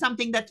think that's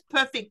something that's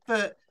perfect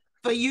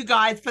for you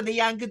guys, for the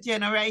younger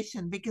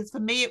generation, because for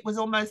me it was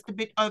almost a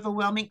bit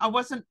overwhelming. I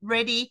wasn't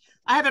ready.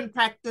 I haven't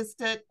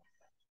practiced it.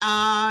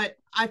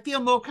 I feel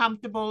more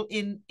comfortable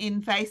in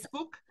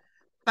Facebook,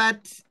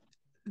 but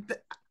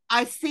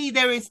I see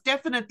there is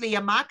definitely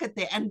a market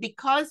there. And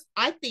because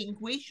I think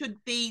we should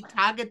be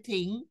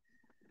targeting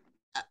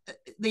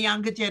the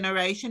younger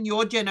generation,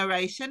 your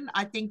generation,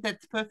 I think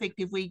that's perfect.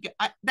 If we,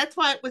 that's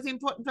why it was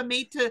important for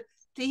me to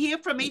hear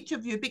from each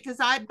of you, because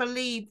I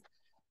believe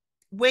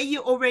where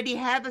you already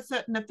have a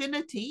certain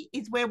affinity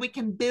is where we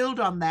can build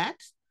on that.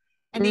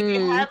 And if you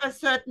have a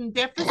certain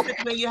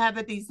deficit where you have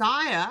a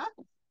desire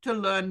to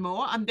learn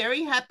more, I'm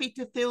very happy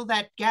to fill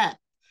that gap.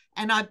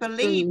 And I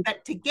believe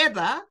that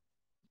together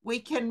we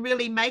can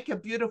really make a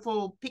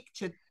beautiful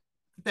picture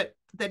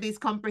that is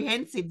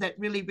comprehensive, that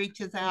really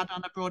reaches out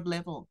on a broad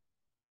level.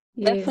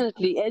 Yes.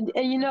 Definitely.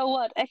 And you know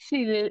what?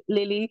 Actually,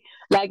 Lily,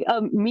 like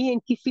me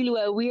and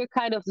Kifilua, we are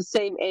kind of the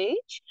same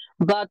age,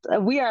 but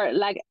we are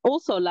like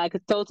also like a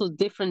total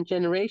different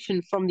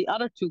generation from the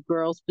other two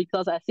girls,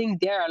 because I think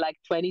they are like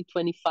 20,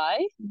 25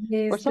 or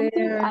Yes,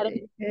 something. I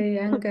don't. they're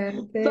younger.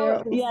 So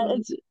They're yeah,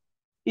 also,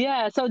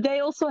 yeah, so they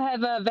also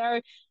have a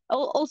very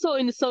also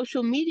in the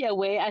social media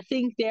way. I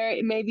think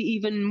they're maybe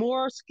even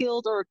more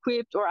skilled or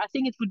equipped, or I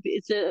think it would be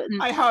it's a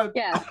I hope.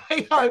 yeah.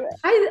 I hope.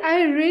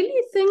 I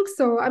really think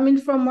so. I mean,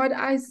 from what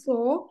I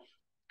saw,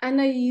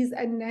 Anais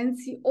and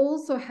Nancy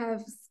also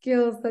have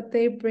skills that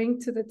they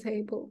bring to the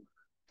table.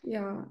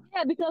 Yeah.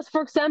 Yeah, because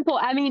for example,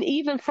 I mean,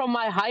 even from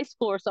my high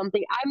school or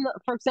something, I'm not,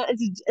 for example,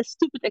 it's a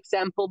stupid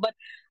example, but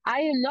I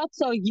am not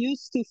so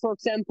used to, for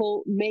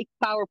example, make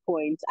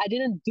PowerPoints. I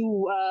didn't do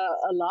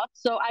a lot,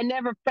 so I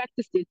never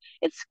practiced it.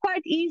 It's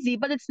quite easy,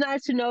 but it's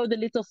nice to know the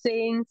little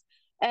things.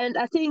 And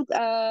I think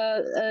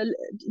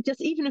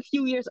just even a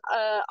few years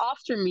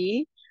after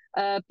me,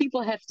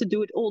 people have to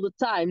do it all the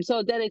time.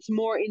 So then it's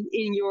more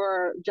in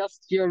your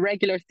just your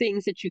regular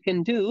things that you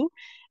can do.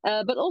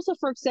 But also,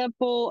 for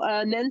example,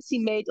 Nancy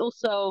made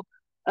also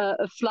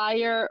a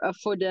flyer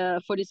for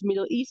this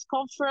Middle East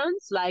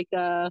conference,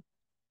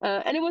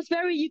 and it was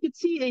very you could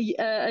see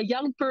a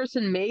young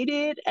person made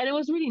it, and it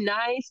was really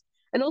nice.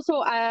 And also,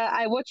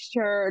 I watched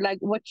her like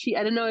what she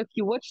I don't know if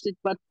you watched it,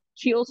 but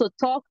she also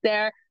talked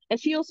there, and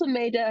she also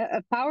made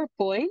a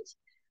PowerPoint.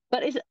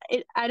 But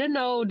I don't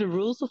know the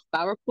rules of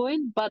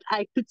PowerPoint, but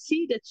I could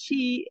see that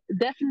she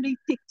definitely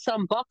ticked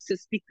some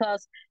boxes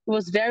because it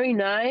was very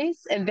nice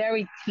and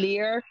very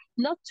clear,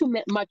 not too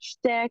much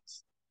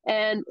text,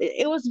 and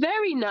it was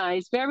very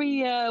nice,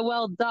 very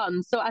well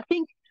done. So I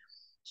think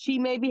she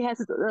maybe has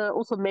it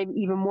also maybe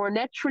even more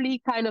naturally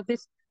kind of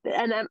this,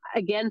 and I'm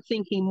again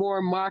thinking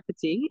more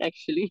marketing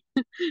actually.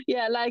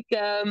 Yeah, like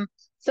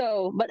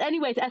so but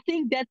anyways, I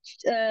think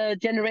that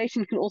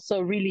generation can also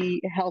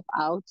really help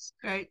out,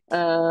 Great.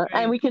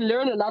 and we can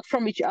learn a lot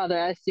from each other,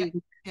 I think.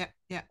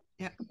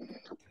 Yeah.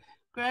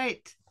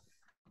 Great.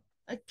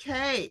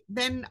 Okay,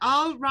 then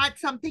I'll write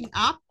something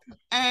up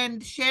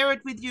and share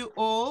it with you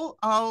all.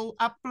 I'll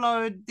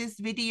upload this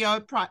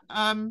video.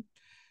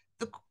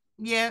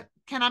 Yeah,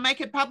 can I make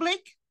it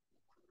public?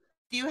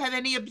 Do you have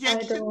any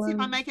objections if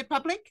I make it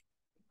public?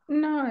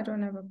 No, I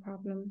don't have a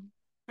problem.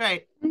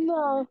 Great.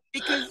 No,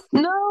 Because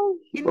no.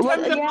 in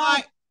terms of Yeah.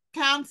 my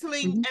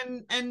counseling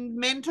and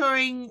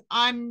mentoring,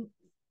 I'm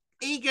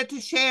eager to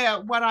share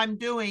what I'm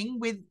doing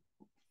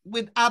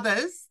with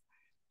others,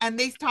 and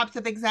these types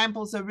of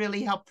examples are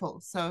really helpful.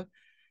 So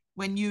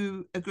when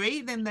you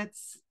agree, then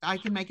I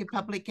can make it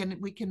public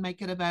and we can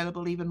make it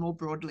available even more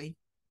broadly.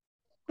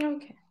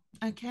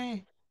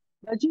 Okay.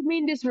 But you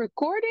mean this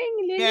recording,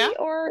 Lily? Yeah.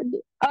 Or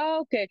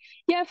okay,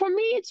 yeah. For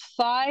me, it's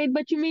fine.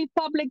 But you mean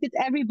public that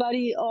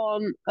everybody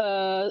on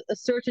a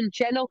certain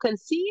channel can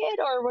see it,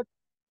 or what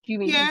do you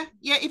mean? Yeah.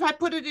 If I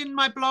put it in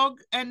my blog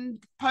and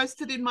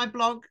post it in my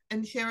blog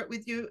and share it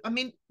with you, I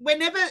mean,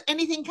 whenever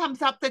anything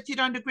comes up that you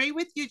don't agree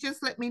with, you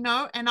just let me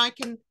know, and I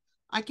can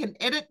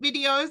edit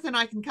videos and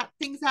I can cut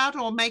things out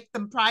or make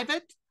them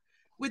private.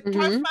 With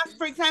Toastmasters,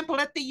 for example,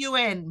 at the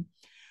UN,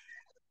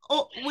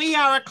 we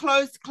are a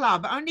closed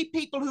club. Only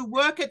people who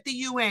work at the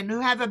UN, who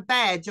have a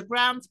badge, a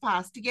grounds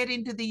pass to get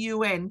into the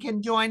UN,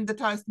 can join the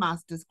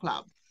Toastmasters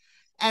Club.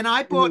 And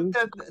I bought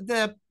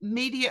the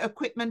media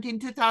equipment in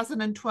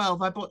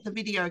 2012. I bought the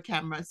video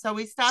camera. So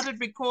we started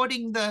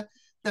recording the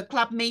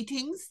club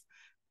meetings.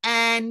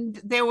 And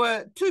there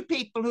were two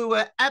people who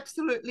were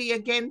absolutely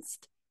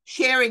against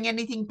sharing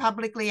anything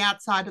publicly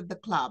outside of the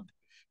club,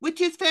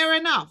 which is fair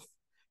enough.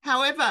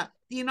 However,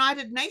 the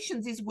United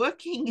Nations is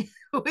working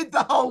with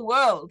the whole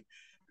world.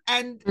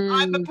 And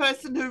I'm a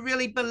person who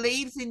really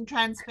believes in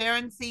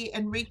transparency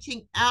and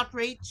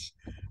outreach.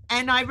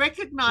 And I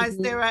recognize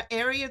there are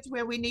areas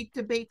where we need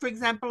to be. For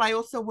example, I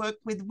also work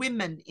with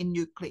women in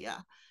nuclear.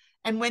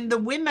 And when the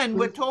women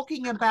were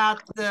talking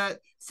about the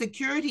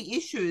security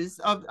issues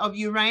of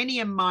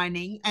uranium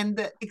mining and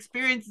the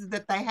experiences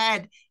that they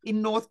had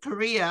in North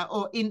Korea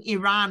or in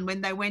Iran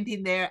when they went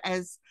in there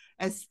as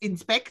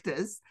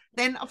inspectors,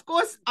 then of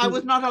course I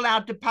was not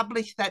allowed to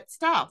publish that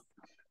stuff.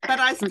 But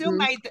I still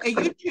made a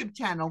YouTube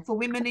channel for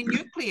women in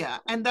nuclear,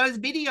 and those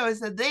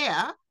videos are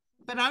there,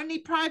 but only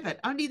private.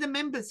 Only the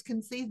members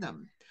can see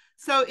them.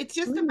 So it's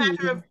just a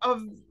matter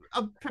of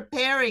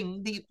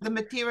preparing the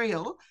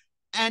material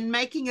and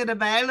making it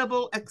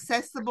available,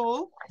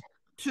 accessible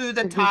to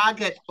the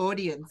target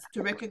audience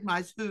to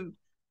recognize who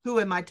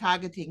am I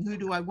targeting, who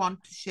do I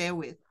want to share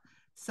with.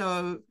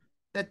 So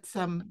that's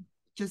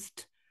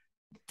just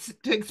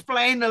to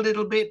explain a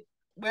little bit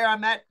where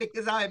I'm at,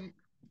 because I'm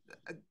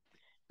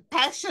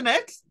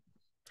passionate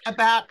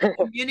about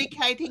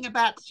communicating,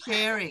 about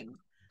sharing.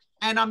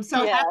 And I'm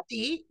so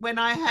happy when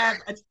I have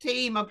a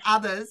team of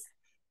others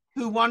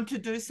who want to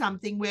do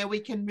something where we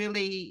can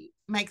really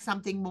make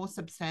something more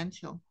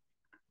substantial.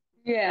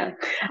 Yeah,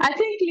 I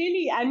think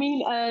Lily, I mean,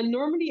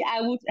 normally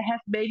I would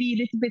have maybe a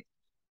little bit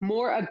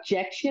more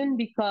objection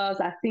because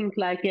I think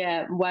like,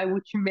 yeah, why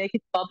would you make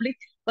it public?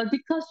 But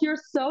because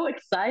you're so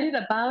excited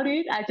about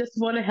it, I just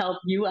want to help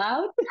you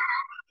out.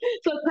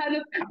 So kind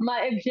of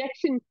my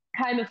objection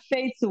kind of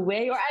fades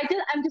away, or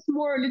I'm just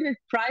more a little bit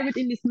private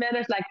in this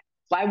manner. Like,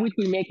 why would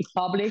we make it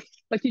public?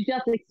 But you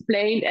just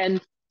explained, and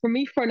for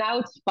me, for now,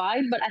 it's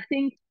fine. But I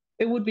think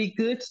it would be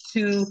good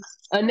to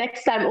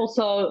next time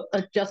also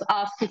just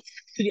ask it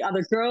to the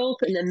other girls,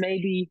 and then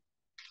maybe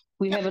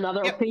we have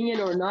another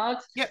opinion or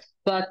not. Yep.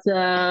 But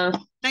now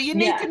you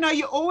need to know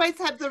you always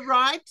have the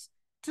right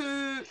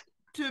to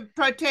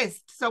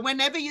protest. So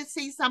whenever you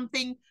see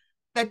something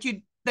that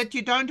you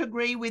don't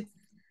agree with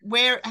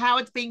how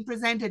it's being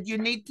presented, you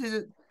need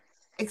to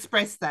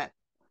express that.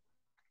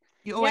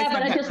 You always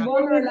but I just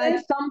wonder, like,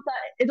 sometimes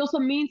it also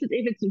means that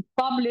if it's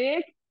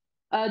public,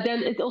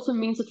 then it also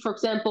means that, for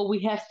example, we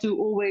have to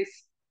always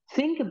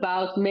think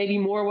about maybe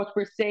more what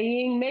we're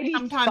saying. Maybe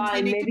sometimes it's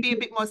fine, we need maybe to be a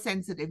bit more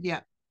sensitive.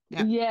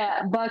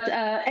 But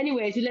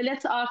anyways,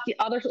 let's ask the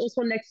others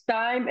also next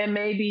time, and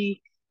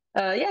maybe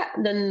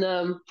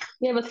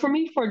but for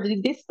me, for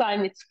this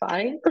time, it's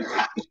fine.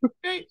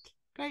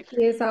 Great.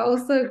 Yes, I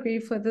also agree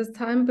for this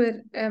time, but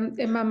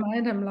in my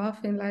mind, I'm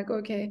laughing like,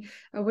 okay,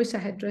 I wish I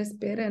had dressed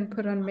better and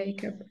put on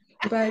makeup.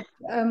 But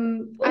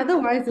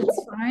otherwise,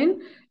 it's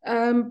fine.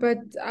 But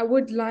I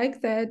would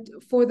like that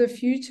for the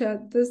future,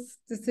 this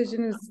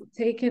decision is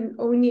taken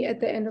only at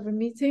the end of a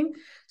meeting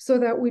so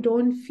that we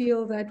don't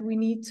feel that we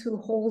need to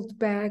hold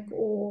back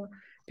or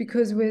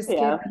because we're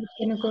scared that it's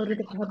going to go to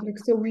the public.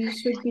 So we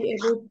should be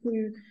able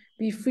to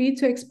be free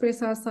to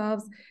express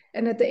ourselves.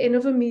 And at the end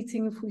of a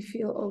meeting, if we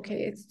feel,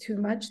 okay, it's too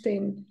much,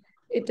 then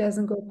it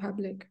doesn't go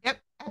public. Yep,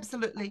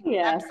 absolutely.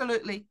 Yeah.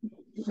 Absolutely.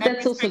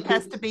 That respect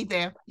has to be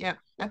there. Yeah,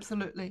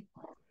 absolutely.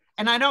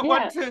 And I don't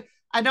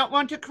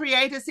want to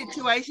create a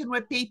situation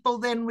where people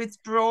then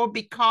withdraw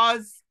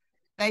because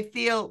they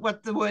feel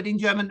what the word in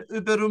German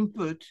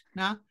überrumpelt,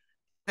 no?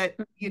 That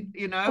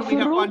you know, we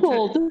don't want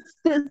to.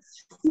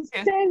 It's the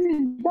same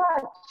in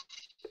Dutch.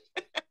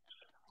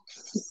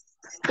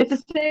 It's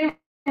the same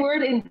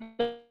word in.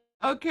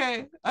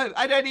 Okay,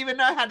 I don't even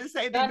know how to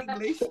say it in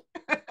English.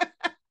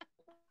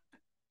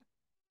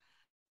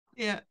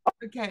 Yeah.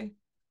 Okay.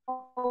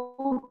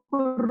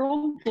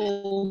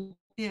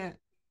 Yeah.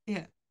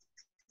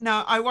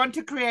 No, I want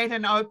to create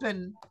an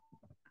open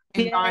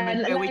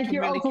environment where we can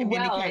really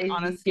communicate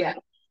honestly.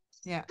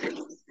 Yeah.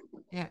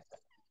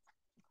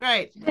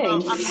 Great.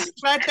 Well, I'm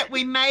glad that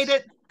we made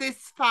it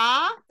this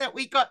far, that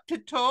we got to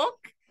talk.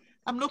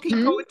 I'm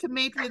looking forward to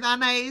meet with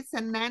Anais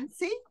and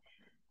Nancy.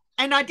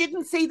 And I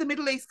didn't see the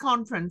Middle East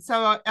conference,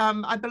 so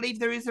I believe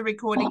there is a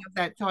recording of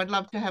that. So I'd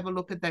love to have a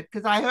look at that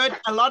because I heard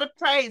a lot of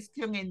praise,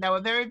 Kyung-in. They were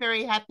very,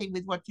 very happy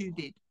with what you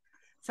did.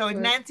 So if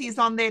Nancy is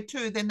on there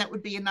too, then that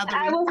would be another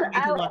reason for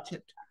me to watch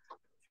it.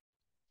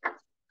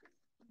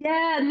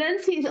 Yeah,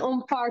 Nancy is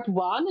on part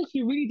 1, and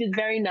she really did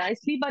very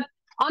nicely. But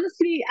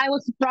honestly, I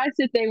was surprised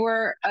that they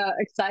were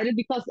excited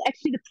because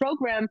actually the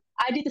program,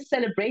 I did the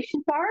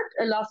celebration part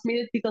last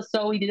minute because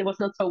Zoe did it was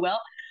not so well.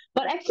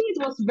 But actually, it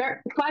was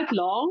quite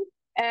long.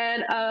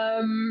 And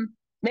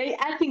maybe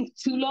I think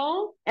too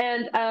long.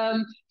 And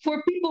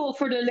for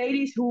the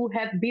ladies who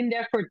have been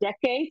there for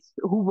decades,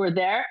 who were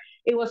there,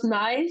 it was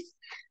nice.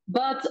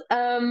 But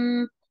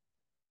I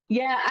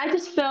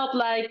just felt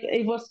like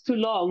it was too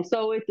long.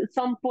 So at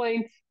some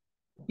point,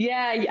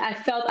 I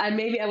felt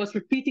I was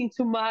repeating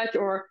too much,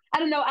 or I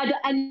don't know.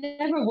 I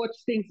never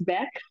watched things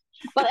back,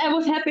 but I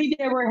was happy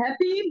they were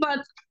happy. But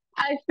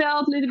I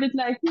felt a little bit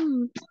like,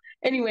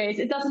 Anyways,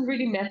 it doesn't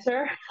really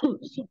matter.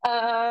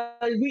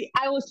 I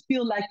always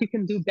feel like you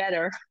can do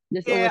better.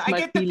 I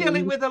get the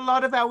feeling with a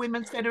lot of our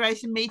Women's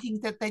Federation meetings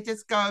that they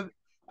just go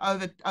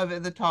over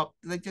the top.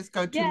 They just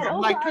go too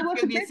long. Like I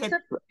was a bit said,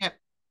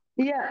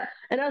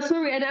 and I'm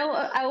sorry, and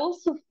I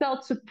also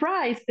felt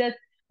surprised that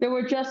there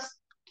were just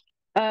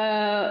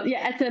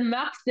at the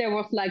max there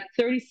was like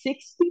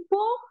 36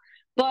 people,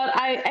 but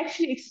I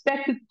actually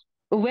expected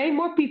way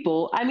more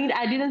people. I mean,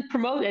 I didn't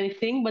promote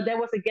anything, but that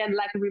was again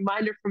like a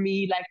reminder for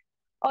me, like,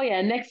 oh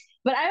yeah, next.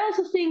 But I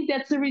also think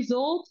that's a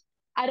result.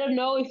 I don't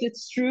know if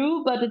it's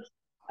true, but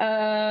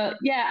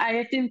yeah, I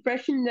have the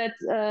impression that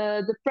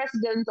the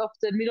president of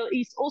the Middle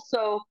East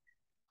also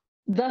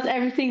does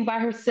everything by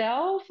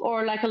herself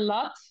or like a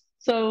lot.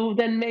 So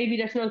then maybe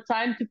there's no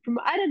time to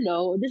promote. I don't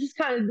know. This is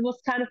kind of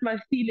was kind of my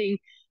feeling.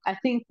 I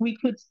think we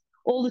could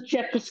all the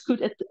chapters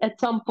could at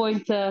some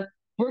point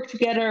work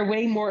together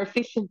way more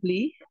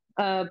efficiently,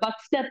 but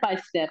step by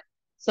step.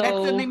 That's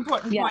an So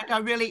important yeah, point. I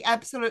really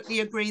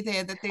absolutely agree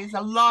there that there's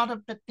a lot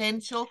of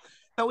potential,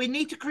 but we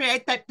need to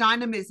create that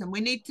dynamism.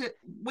 We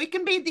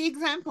can be the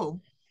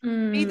example,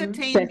 be the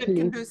team that can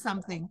exactly. do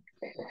something.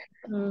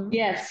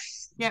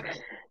 Yes. Yep.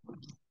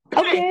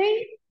 Okay.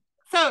 Okay.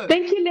 So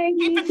Thank you,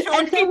 keep ladies. it short,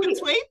 And so keep it we,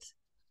 sweet.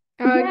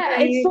 yeah,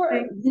 it's Okay, for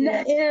thank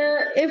you.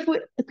 if we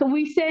can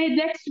we say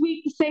next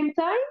week the same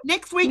time?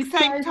 Next We week,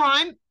 same decide.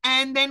 time,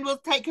 and then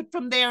we'll take it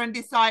from there and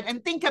decide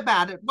and think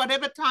about it.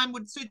 Whatever time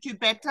would suit you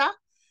better.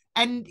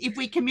 And if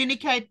we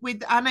communicate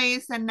with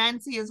Anais and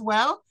Nancy as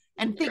well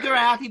and figure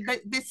out if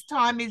this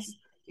time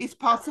is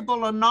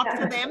possible or not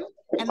for them,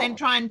 and then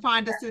try and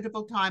find a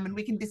suitable time, and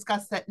we can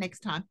discuss that next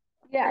time.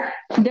 Yeah,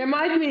 there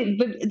might be,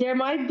 but there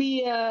might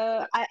be.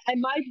 I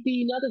might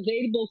be not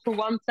available for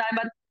one time,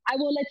 but I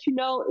will let you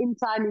know in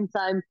time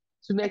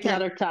to make Okay.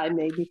 another time,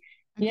 maybe.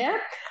 Okay. Yeah.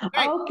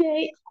 Great.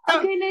 Okay. So,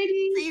 Okay,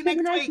 ladies. see you Have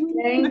a next nice week.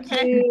 week. Thank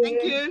Okay.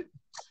 Thank you. you.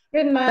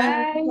 Good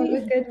night. Bye.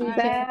 Have a good Bye. weekend.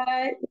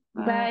 Bye.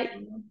 Bye.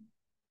 Bye.